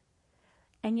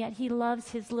 And yet he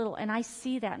loves his little, and I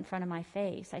see that in front of my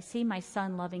face. I see my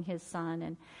son loving his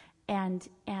son, and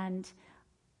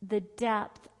the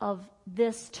depth of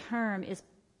this term is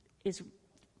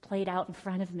played out in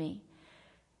front of me.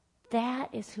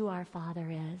 That is who our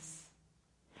Father is.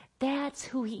 That's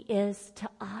who he is to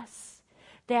us.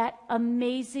 That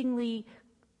amazingly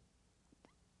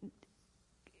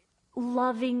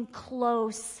loving,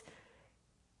 close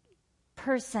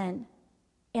person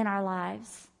in our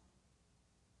lives.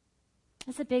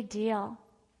 It's a big deal.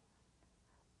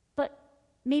 But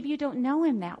maybe you don't know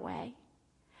him that way.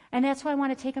 And that's why I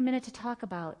want to take a minute to talk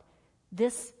about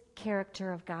this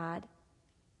character of God.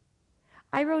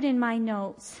 I wrote in my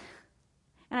notes,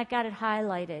 and I've got it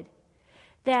highlighted,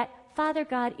 that Father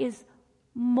God is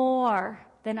more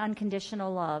than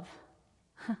unconditional love.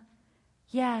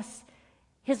 Yes,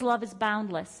 his love is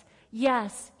boundless.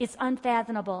 Yes, it's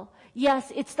unfathomable.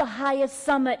 Yes, it's the highest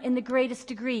summit in the greatest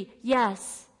degree.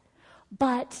 Yes,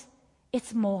 but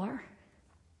it's more.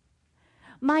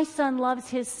 My son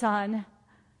loves his son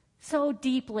so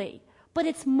deeply, but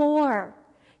it's more.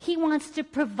 He wants to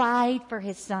provide for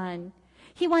his son.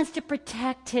 He wants to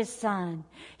protect his son.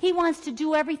 He wants to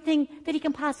do everything that he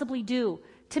can possibly do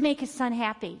to make his son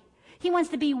happy. He wants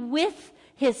to be with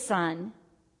his son.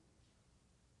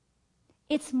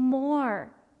 It's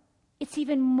more. It's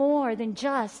even more than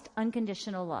just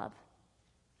unconditional love.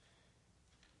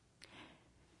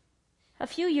 A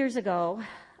few years ago,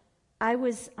 I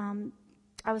was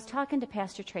talking to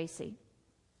Pastor Tracy.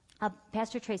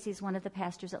 Pastor Tracy is one of the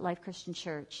pastors at Life Christian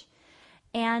Church.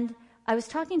 And I was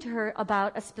talking to her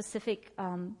about a specific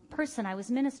person I was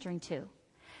ministering to.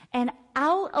 And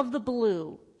out of the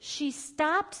blue, she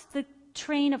stopped the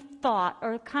train of thought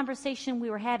or conversation we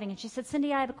were having, and she said,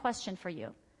 "Cindy, I have a question for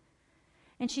you."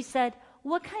 And she said,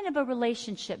 "What kind of a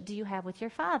relationship do you have with your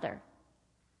father?"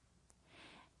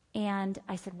 And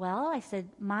I said, "Well," I said,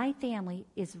 "my family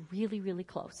is really, really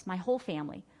close. My whole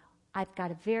family. I've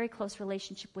got a very close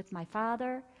relationship with my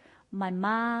father, my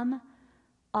mom.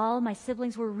 All my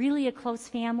siblings were really a close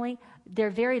family. They're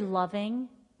very loving.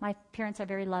 My parents are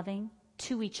very loving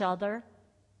to each other.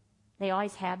 They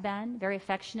always have been, very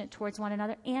affectionate towards one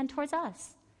another and towards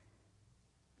us.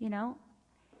 You know?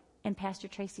 And Pastor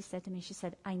Tracy said to me, she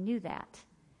said, I knew that.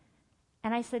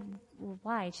 And I said, well,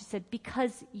 why? She said,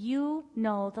 because you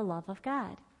know the love of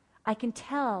God. I can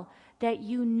tell that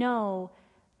you know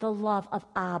the love of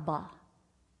Abba.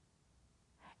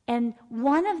 And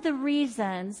one of the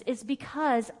reasons is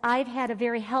because I've had a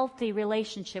very healthy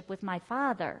relationship with my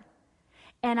father.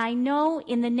 And I know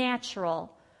in the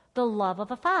natural the love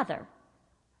of a father,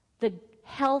 the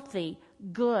healthy,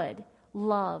 good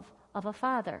love of a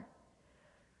father.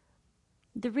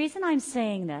 The reason I'm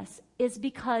saying this is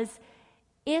because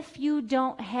if you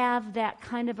don't have that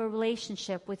kind of a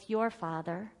relationship with your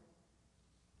father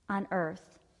on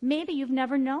earth, maybe you've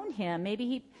never known him.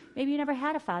 Maybe you never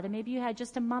had a father. Maybe you had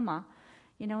just a mama,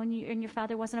 you know, and your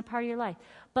father wasn't a part of your life.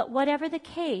 But whatever the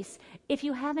case, if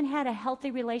you haven't had a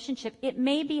healthy relationship, it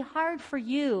may be hard for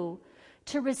you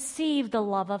to receive the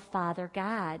love of Father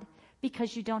God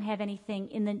because you don't have anything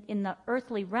in the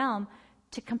earthly realm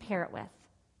to compare it with.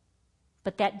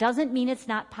 But that doesn't mean it's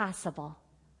not possible.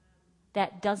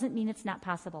 That doesn't mean it's not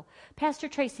possible. Pastor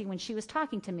Tracy, when she was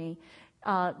talking to me,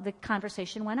 the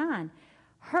conversation went on.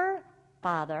 Her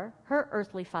father, her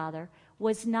earthly father,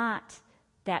 was not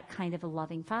that kind of a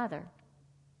loving father.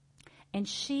 And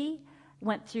she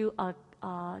went through a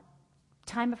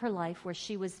time of her life where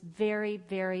she was very,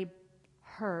 very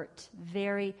hurt,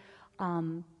 very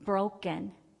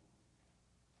broken.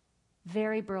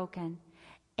 Very broken.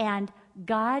 And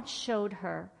God showed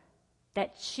her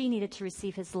that she needed to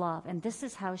receive his love. And this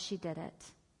is how she did it.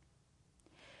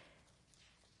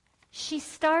 She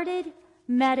started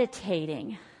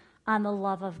meditating on the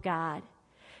love of God.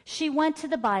 She went to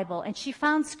the Bible and she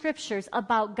found scriptures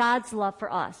about God's love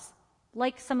for us,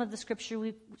 like some of the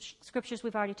scriptures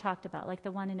we've already talked about, like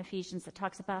the one in Ephesians that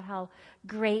talks about how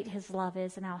great his love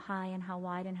is and how high and how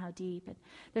wide and how deep. And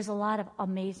there's a lot of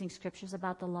amazing scriptures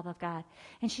about the love of God.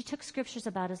 And she took scriptures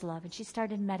about his love and she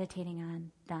started meditating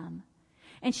on them.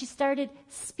 And she started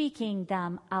speaking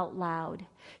them out loud.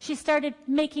 She started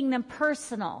making them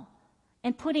personal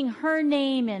and putting her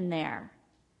name in there,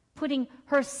 putting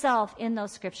herself in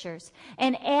those scriptures.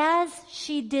 And as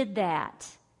she did that,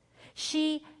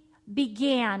 she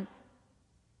began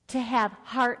to have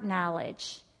heart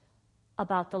knowledge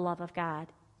about the love of God.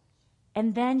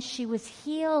 And then she was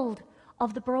healed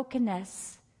of the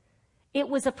brokenness. It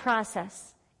was a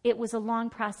process. It was a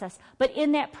long process. But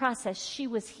in that process, she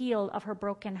was healed of her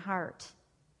broken heart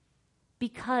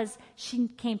because she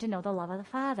came to know the love of the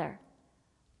Father.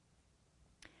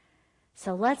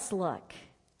 So let's look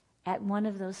at one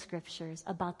of those scriptures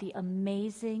about the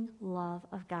amazing love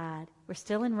of God. We're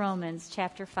still in Romans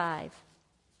chapter 5.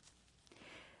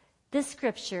 This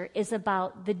scripture is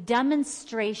about the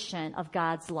demonstration of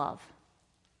God's love.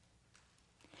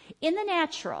 In the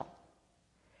natural,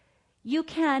 you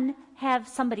can have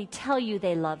somebody tell you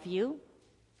they love you,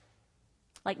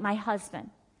 like my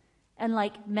husband, and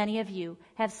like many of you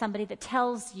have somebody that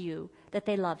tells you that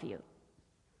they love you.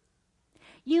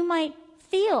 You might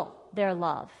feel their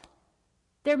love.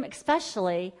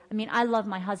 I love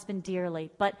my husband dearly,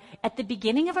 but at the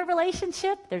beginning of a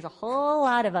relationship, there's a whole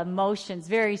lot of emotions,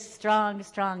 very strong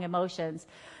emotions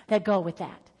that go with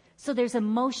that. So there's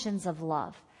emotions of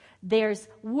love. There's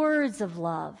words of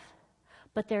love,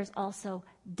 but there's also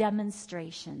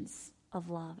demonstrations of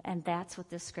love, and that's what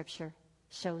this scripture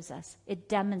shows us. It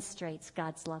demonstrates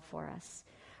God's love for us.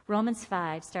 Romans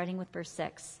 5, starting with verse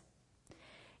 6.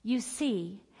 You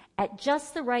see, at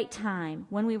just the right time,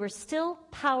 when we were still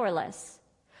powerless,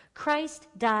 Christ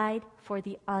died for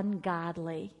the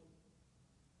ungodly.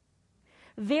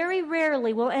 Very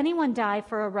rarely will anyone die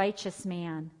for a righteous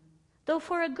man, though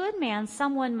for a good man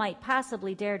someone might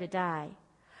possibly dare to die.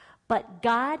 But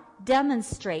God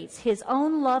demonstrates his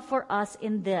own love for us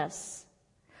in this: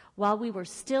 while we were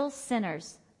still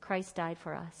sinners, Christ died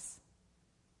for us.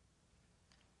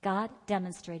 God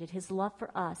demonstrated his love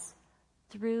for us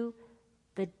through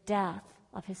the death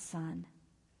of his Son.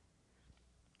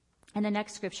 And the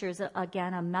next scripture is,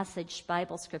 again, a Message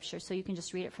Bible scripture, so you can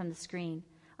just read it from the screen.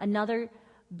 Another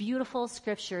beautiful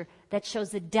scripture that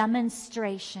shows the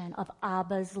demonstration of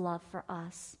Abba's love for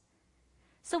us.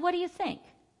 So what do you think?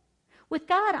 With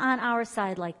God on our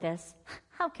side like this,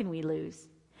 how can we lose?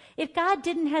 If God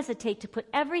didn't hesitate to put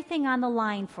everything on the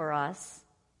line for us,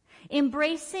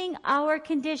 embracing our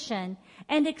condition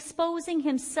and exposing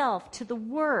himself to the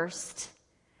worst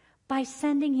by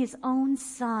sending his own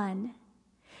Son,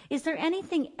 Is there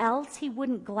anything else he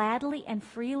wouldn't gladly and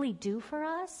freely do for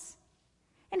us?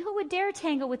 And who would dare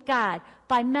tangle with God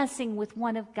by messing with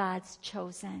one of God's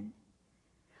chosen?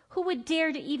 Who would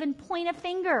dare to even point a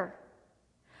finger?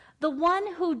 The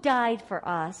one who died for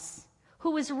us,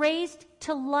 who was raised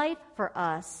to life for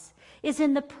us, is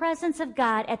in the presence of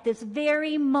God at this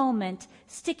very moment,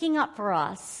 sticking up for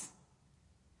us.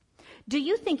 Do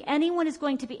you think anyone is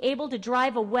going to be able to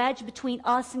drive a wedge between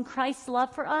us and Christ's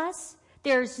love for us?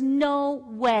 There's no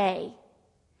way.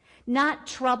 Not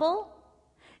trouble,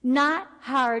 not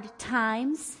hard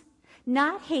times,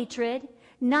 not hatred,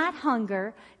 not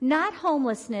hunger, not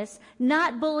homelessness,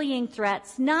 not bullying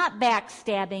threats, not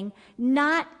backstabbing,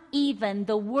 not even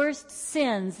the worst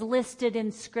sins listed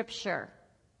in Scripture.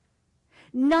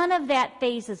 None of that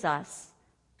phases us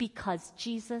because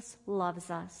Jesus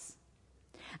loves us.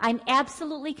 I'm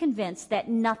absolutely convinced that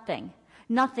nothing,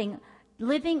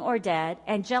 living or dead,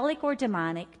 angelic or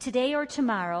demonic, today or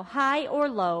tomorrow, high or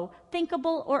low,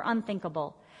 thinkable or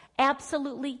unthinkable,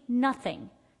 absolutely nothing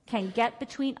can get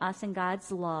between us and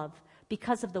God's love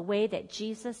because of the way that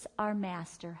Jesus, our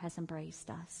Master, has embraced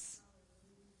us.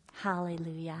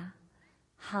 Hallelujah.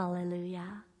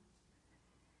 Hallelujah.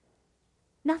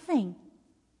 Nothing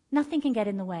can get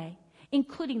in the way,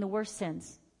 including the worst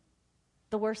sins.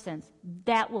 The worst sins.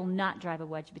 That will not drive a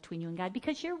wedge between you and God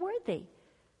because you're worthy.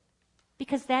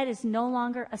 Because that is no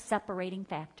longer a separating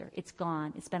factor. It's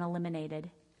gone. It's been eliminated.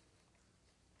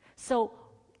 So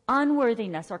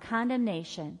unworthiness or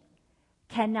condemnation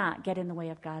cannot get in the way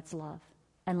of God's love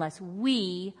unless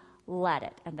we let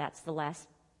it. And that's the last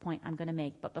point I'm going to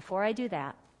make. But before I do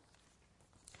that,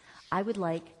 I would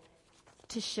like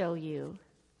to show you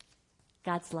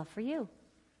God's love for you.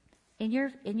 In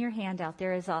your handout,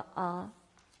 there is a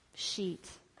sheet.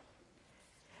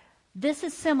 This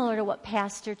is similar to what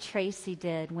Pastor Tracy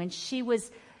did when she was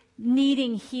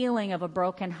needing healing of a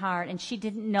broken heart and she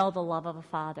didn't know the love of a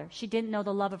father. She didn't know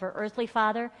the love of her earthly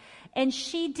father, and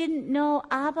she didn't know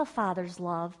Abba Father's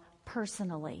love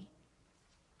personally.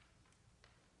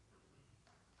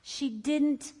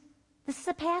 This is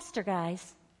a pastor,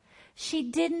 guys. She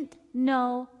didn't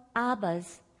know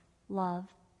Abba's love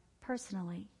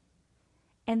personally.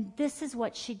 And this is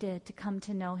what she did to come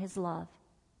to know his love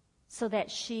so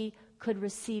that she could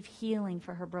receive healing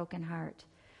for her broken heart.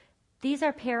 These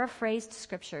are paraphrased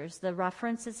scriptures. The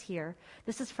reference is here.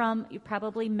 This is from,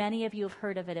 probably many of you have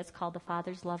heard of it. It's called the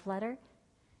Father's Love Letter.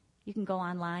 You can go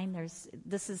online.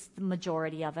 This is the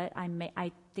majority of it.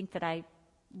 I think that I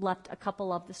left a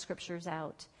couple of the scriptures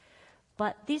out.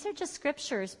 But these are just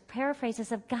scriptures,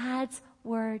 paraphrases of God's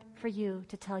word for you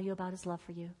to tell you about his love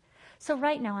for you. So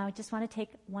right now, I just want to take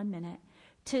 1 minute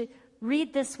to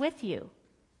read this with you.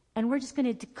 And we're just going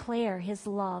to declare his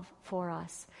love for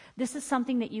us. This is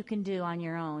something that you can do on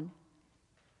your own.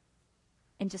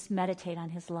 And just meditate on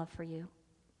his love for you.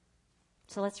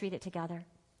 So let's read it together.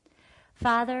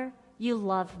 Father, you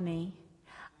love me.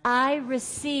 I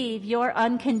receive your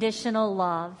unconditional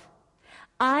love.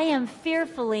 I am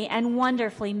fearfully and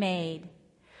wonderfully made.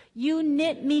 You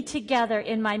knit me together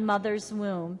in my mother's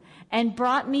womb and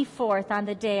brought me forth on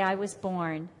the day I was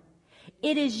born.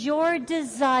 It is your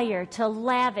desire to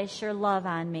lavish your love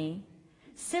on me,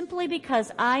 simply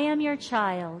because I am your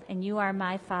child and you are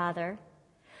my father.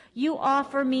 You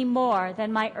offer me more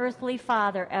than my earthly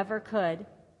father ever could,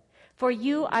 for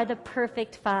you are the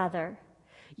perfect father.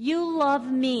 You love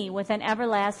me with an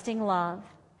everlasting love.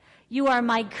 You are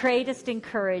my greatest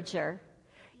encourager.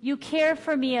 You care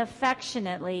for me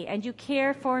affectionately, and you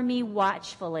care for me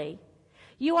watchfully.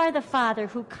 You are the Father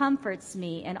who comforts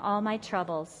me in all my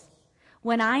troubles.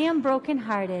 When I am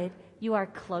brokenhearted, you are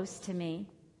close to me.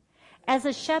 As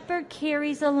a shepherd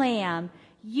carries a lamb,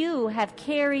 you have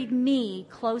carried me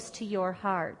close to your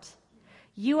heart.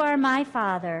 You are my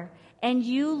Father, and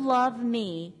you love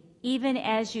me even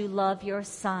as you love your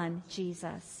Son,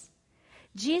 Jesus.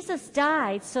 Jesus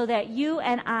died so that you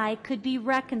and I could be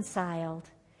reconciled.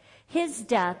 His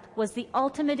death was the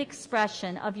ultimate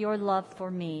expression of your love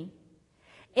for me.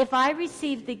 If I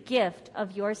receive the gift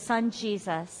of your Son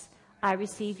Jesus, I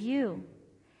receive you,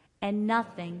 and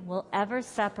nothing will ever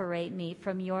separate me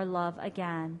from your love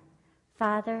again.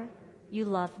 Father, you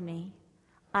love me.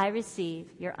 I receive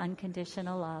your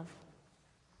unconditional love.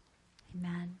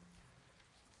 Amen.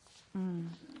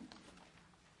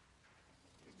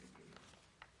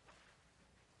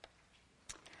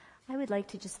 I would like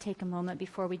to just take a moment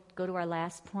before we go to our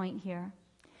last point here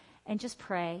and just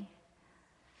pray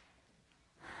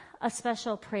a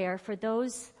special prayer for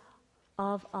those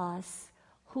of us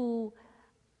who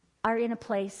are in a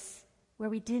place where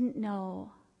we didn't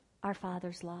know our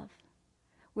Father's love.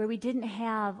 where we didn't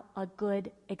have a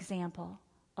good example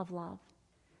of love.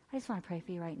 I just want to pray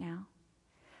for you right now.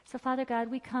 So, Father God,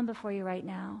 we come before you right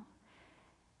now,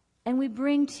 and we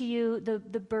bring to you the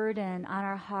burden on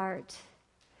our heart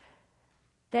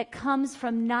that comes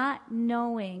from not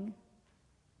knowing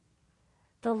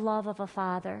the love of a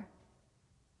father,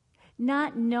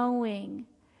 not knowing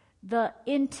the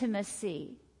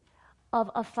intimacy of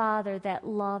a father that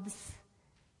loves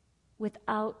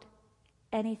without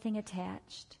anything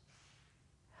attached.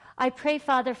 I pray,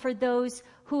 Father, for those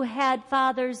who had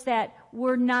fathers that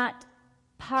were not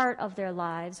part of their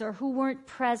lives or who weren't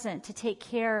present to take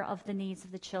care of the needs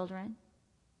of the children.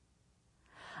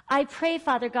 I pray,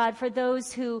 Father God, for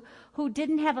those who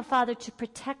didn't have a father to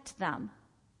protect them.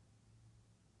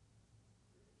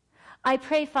 I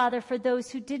pray, Father, for those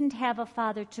who didn't have a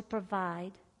father to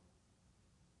provide.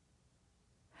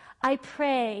 I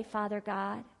pray, Father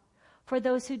God, for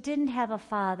those who didn't have a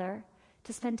father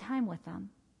to spend time with them.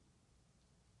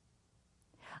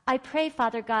 I pray,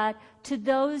 Father God, to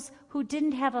those who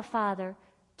didn't have a father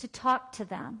to talk to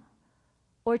them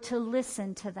or to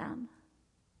listen to them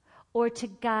or to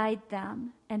guide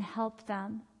them and help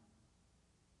them.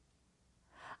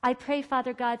 I pray,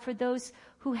 Father God, for those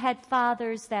who had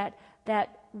fathers that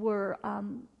were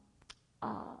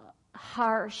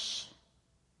harsh,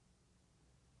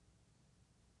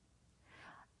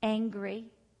 angry,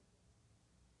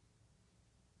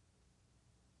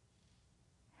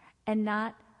 and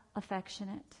not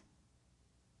affectionate.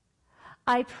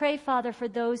 I pray, Father, for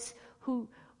those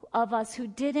of us who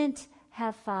didn't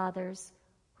have fathers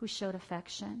who showed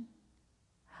affection.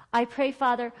 I pray,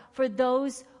 Father, for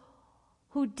those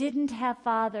who didn't have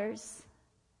fathers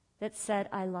that said,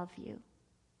 I love you.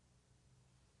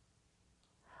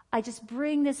 I just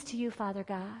bring this to you, Father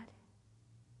God.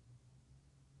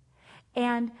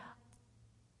 And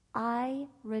I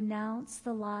renounce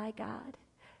the lie, God,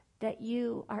 that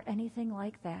you are anything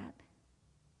like that.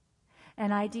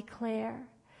 And I declare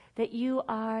that you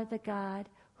are the God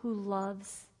who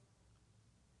loves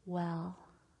well.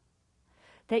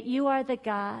 That you are the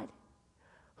God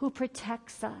who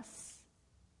protects us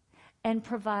and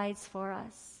provides for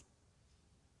us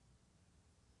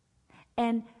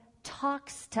and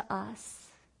talks to us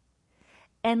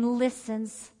and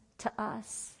listens to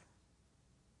us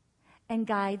and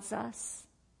guides us.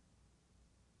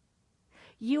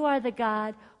 You are the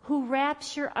God who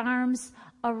wraps your arms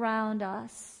around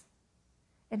us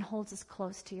and holds us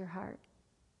close to your heart.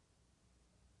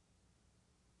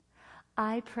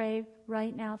 I pray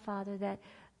right now, Father, that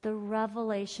the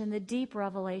revelation, the deep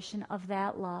revelation of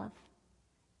that love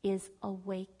is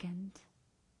awakened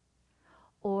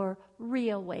or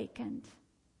reawakened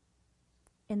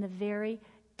in the very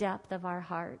depth of our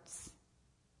hearts.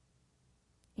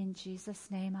 In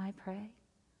Jesus' name I pray.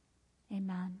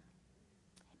 Amen.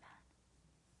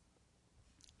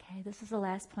 Okay, this is the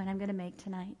last point I'm going to make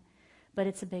tonight, but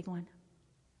it's a big one.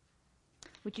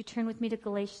 Would you turn with me to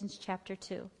Galatians chapter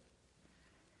 2?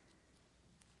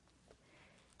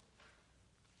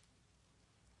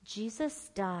 Jesus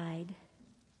died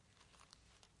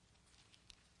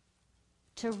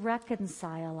to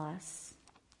reconcile us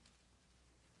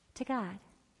to God.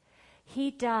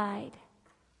 He died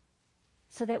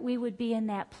so that we would be in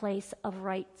that place of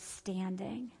right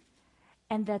standing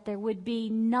and that there would be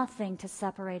nothing to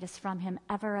separate us from him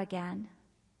ever again.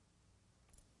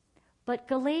 But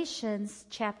Galatians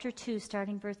chapter 2,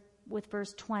 starting with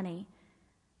verse 20,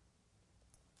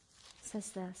 says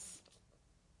this: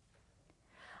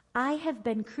 I have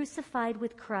been crucified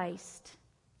with Christ.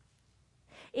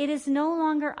 It is no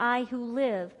longer I who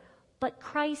live, but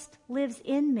Christ lives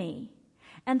in me.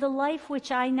 And the life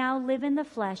which I now live in the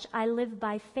flesh, I live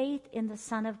by faith in the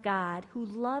Son of God, who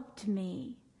loved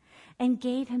me and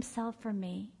gave himself for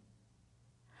me.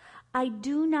 I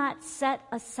do not set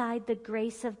aside the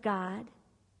grace of God.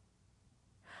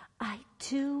 I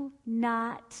do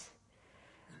not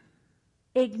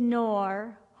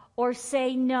ignore or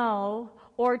say no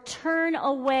or turn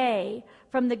away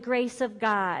from the grace of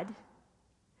God.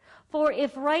 For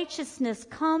if righteousness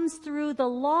comes through the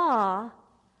law,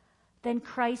 then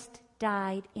Christ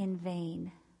died in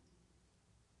vain.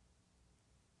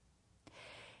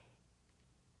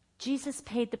 Jesus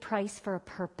paid the price for a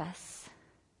purpose.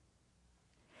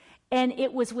 And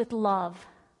it was with love,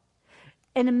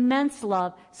 an immense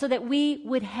love, so that we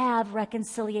would have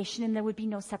reconciliation and there would be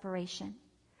no separation.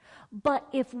 But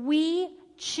if we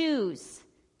choose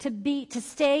to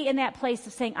stay in that place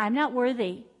of saying, I'm not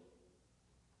worthy,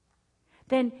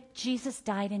 then Jesus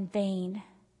died in vain.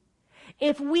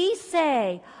 If we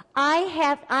say,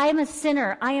 I am a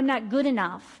sinner, I am not good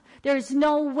enough, there's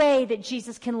no way that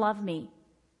Jesus can love me,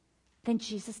 then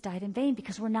Jesus died in vain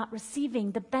because we're not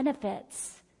receiving the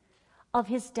benefits of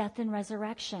his death and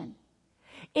resurrection.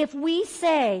 If we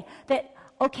say that,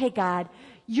 okay, God,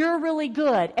 you're really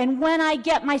good, and when I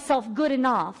get myself good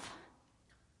enough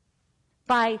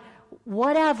by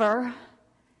whatever,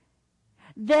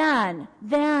 then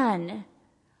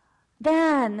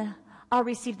I'll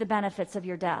receive the benefits of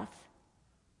your death.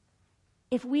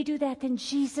 If we do that, then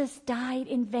Jesus died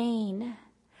in vain.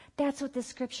 That's what the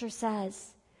scripture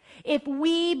says. If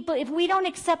we don't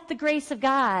accept the grace of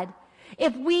God,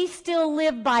 if we still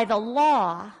live by the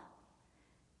law,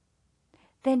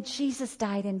 then Jesus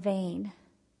died in vain.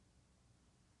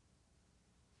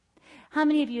 How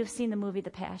many of you have seen the movie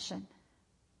The Passion?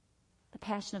 The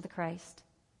Passion of the Christ.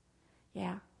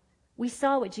 Yeah. We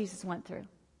saw what Jesus went through.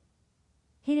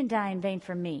 He didn't die in vain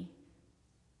for me.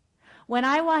 When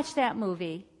I watched that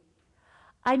movie,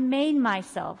 I made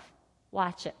myself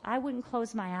watch it. I wouldn't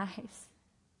close my eyes.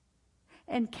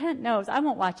 And Kent knows I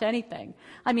won't watch anything.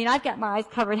 I mean, I've got my eyes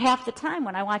covered half the time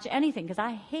when I watch anything because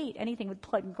I hate anything with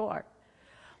blood and gore.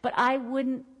 But I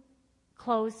wouldn't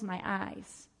close my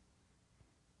eyes.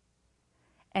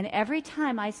 And every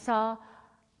time I saw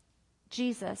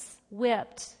Jesus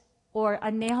whipped or a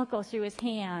nail go through his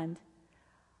hand,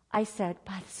 I said,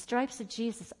 by the stripes of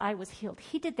Jesus, I was healed.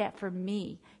 He did that for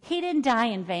me. He didn't die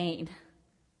in vain.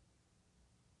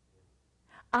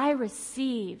 I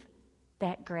receive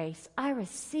that grace. I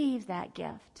receive that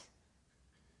gift.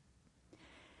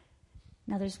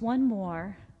 Now there's one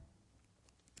more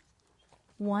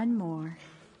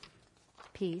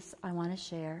piece I want to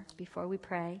share before we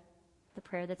pray, the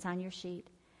prayer that's on your sheet.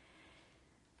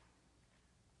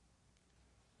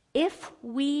 If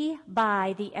we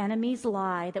buy the enemy's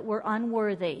lie that we're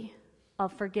unworthy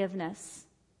of forgiveness,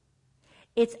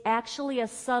 it's actually a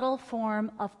subtle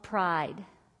form of pride.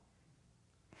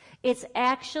 It's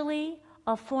actually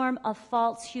a form of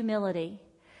false humility.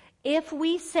 If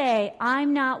we say,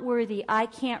 I'm not worthy, I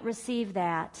can't receive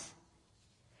that,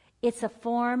 it's a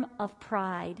form of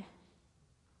pride.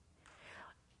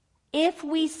 If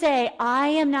we say, I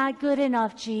am not good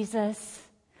enough, Jesus,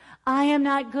 I am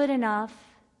not good enough,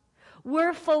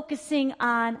 we're focusing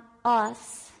on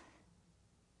us.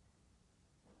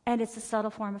 And it's a subtle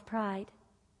form of pride.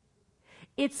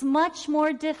 It's much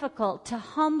more difficult to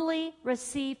humbly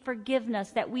receive forgiveness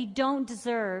that we don't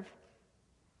deserve.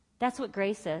 That's what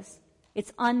grace is.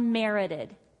 It's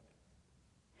unmerited.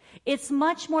 It's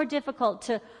much more difficult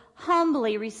to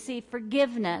humbly receive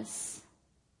forgiveness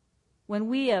when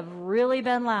we have really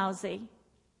been lousy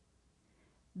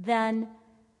than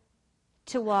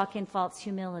to walk in false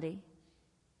humility.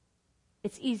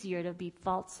 It's easier to be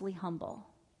falsely humble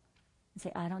and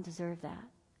say, I don't deserve that,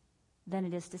 than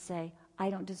it is to say, I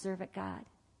don't deserve it, God,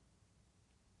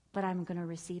 but I'm going to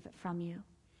receive it from you.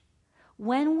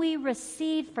 When we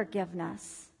receive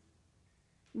forgiveness,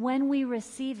 when we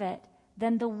receive it,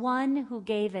 then the one who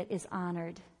gave it is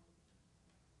honored.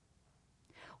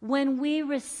 When we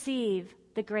receive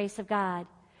the grace of God,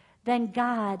 then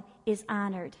God is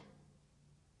honored.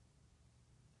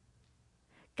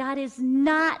 God is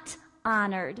not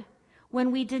honored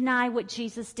when we deny what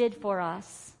Jesus did for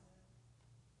us.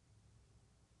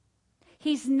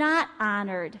 He's not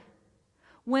honored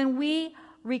when we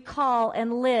recall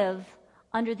and live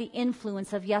under the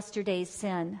influence of yesterday's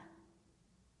sin.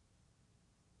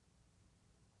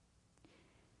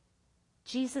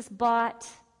 Jesus bought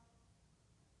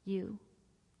you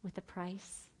with a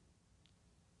price.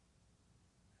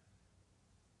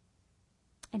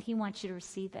 And he wants you to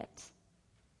receive it.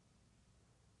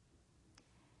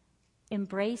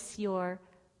 Embrace your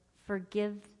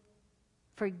forgivenness.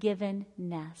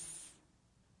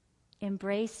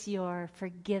 Embrace your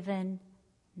forgivenness.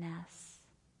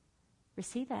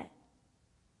 Receive it.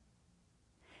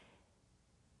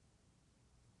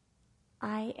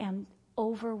 I am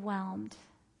overwhelmed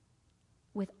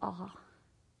with awe.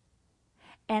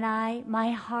 And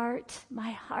my heart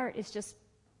is just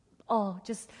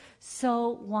so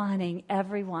wanting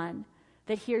everyone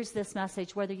that hears this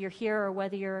message, whether you're here or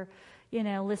whether you're,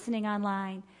 listening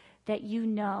online, that you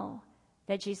know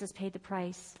that Jesus paid the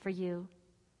price for you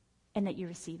and that you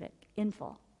receive it in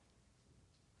full.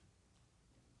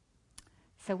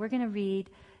 So we're going to read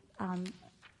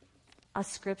a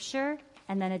scripture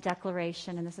and then a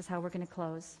declaration, and this is how we're going to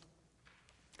close.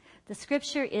 The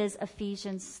scripture is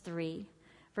Ephesians 3,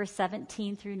 verse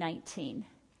 17 through 19.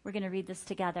 We're going to read this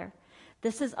together.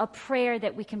 This is a prayer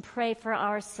that we can pray for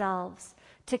ourselves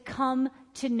to come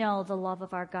to know the love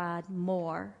of our God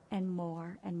more and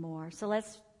more and more. So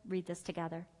let's read this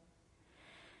together.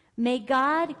 May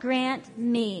God grant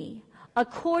me,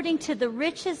 according to the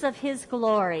riches of his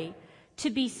glory, to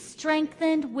be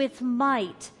strengthened with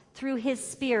might through his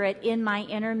Spirit in my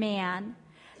inner man,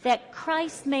 that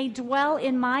Christ may dwell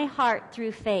in my heart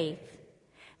through faith,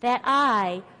 that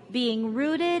I, being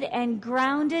rooted and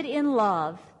grounded in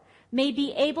love, may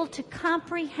be able to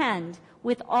comprehend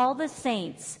with all the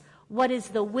saints what is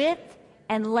the width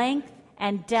and length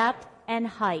and depth and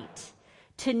height,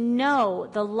 to know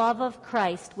the love of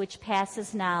Christ which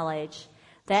passes knowledge,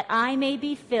 that I may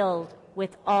be filled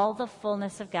with all the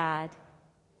fullness of God.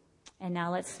 And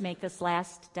now let's make this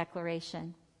last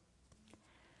declaration.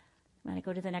 I'm going to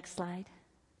go to the next slide.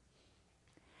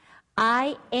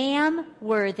 I am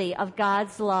worthy of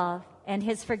God's love and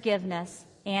his forgiveness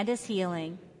and his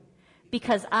healing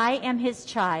because I am his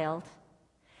child,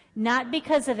 not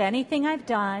because of anything I've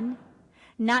done,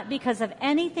 not because of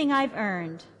anything I've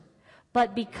earned,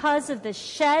 but because of the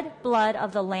shed blood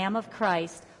of the Lamb of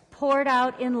Christ poured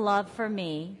out in love for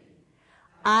me.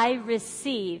 I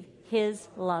receive his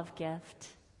love gift.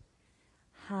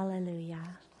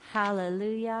 Hallelujah.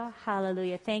 Hallelujah.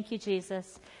 Hallelujah. Thank you,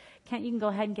 Jesus. You can go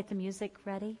ahead and get the music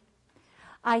ready.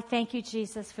 I thank you,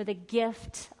 Jesus, for the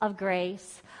gift of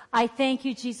grace. I thank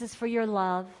you, Jesus, for your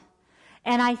love.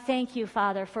 And I thank you,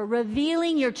 Father, for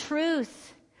revealing your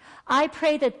truth. I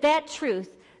pray that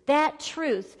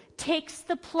truth takes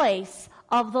the place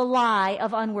of the lie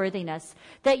of unworthiness,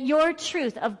 that your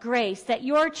truth of grace, that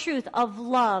your truth of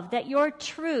love, that your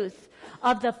truth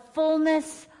of the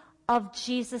fullness of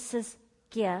Jesus'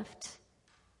 gift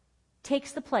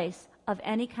takes the place of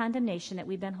any condemnation that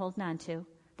we've been holding on to.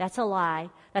 That's a lie.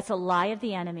 That's a lie of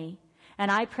the enemy.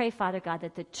 And I pray, Father God,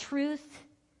 that the truth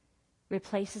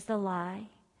replaces the lie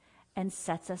and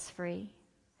sets us free.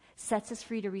 Sets us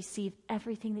free to receive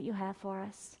everything that you have for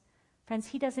us. Friends,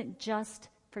 he doesn't just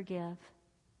forgive.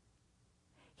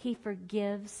 He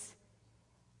forgives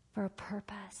for a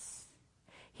purpose.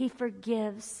 He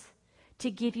forgives to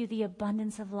give you the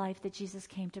abundance of life that Jesus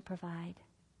came to provide,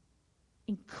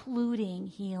 including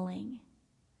healing,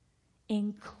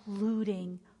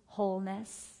 including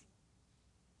wholeness.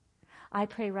 I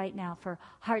pray right now for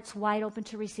hearts wide open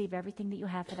to receive everything that you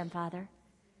have for them, Father.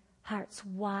 Hearts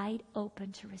wide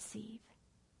open to receive.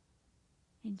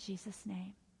 In Jesus'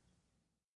 name.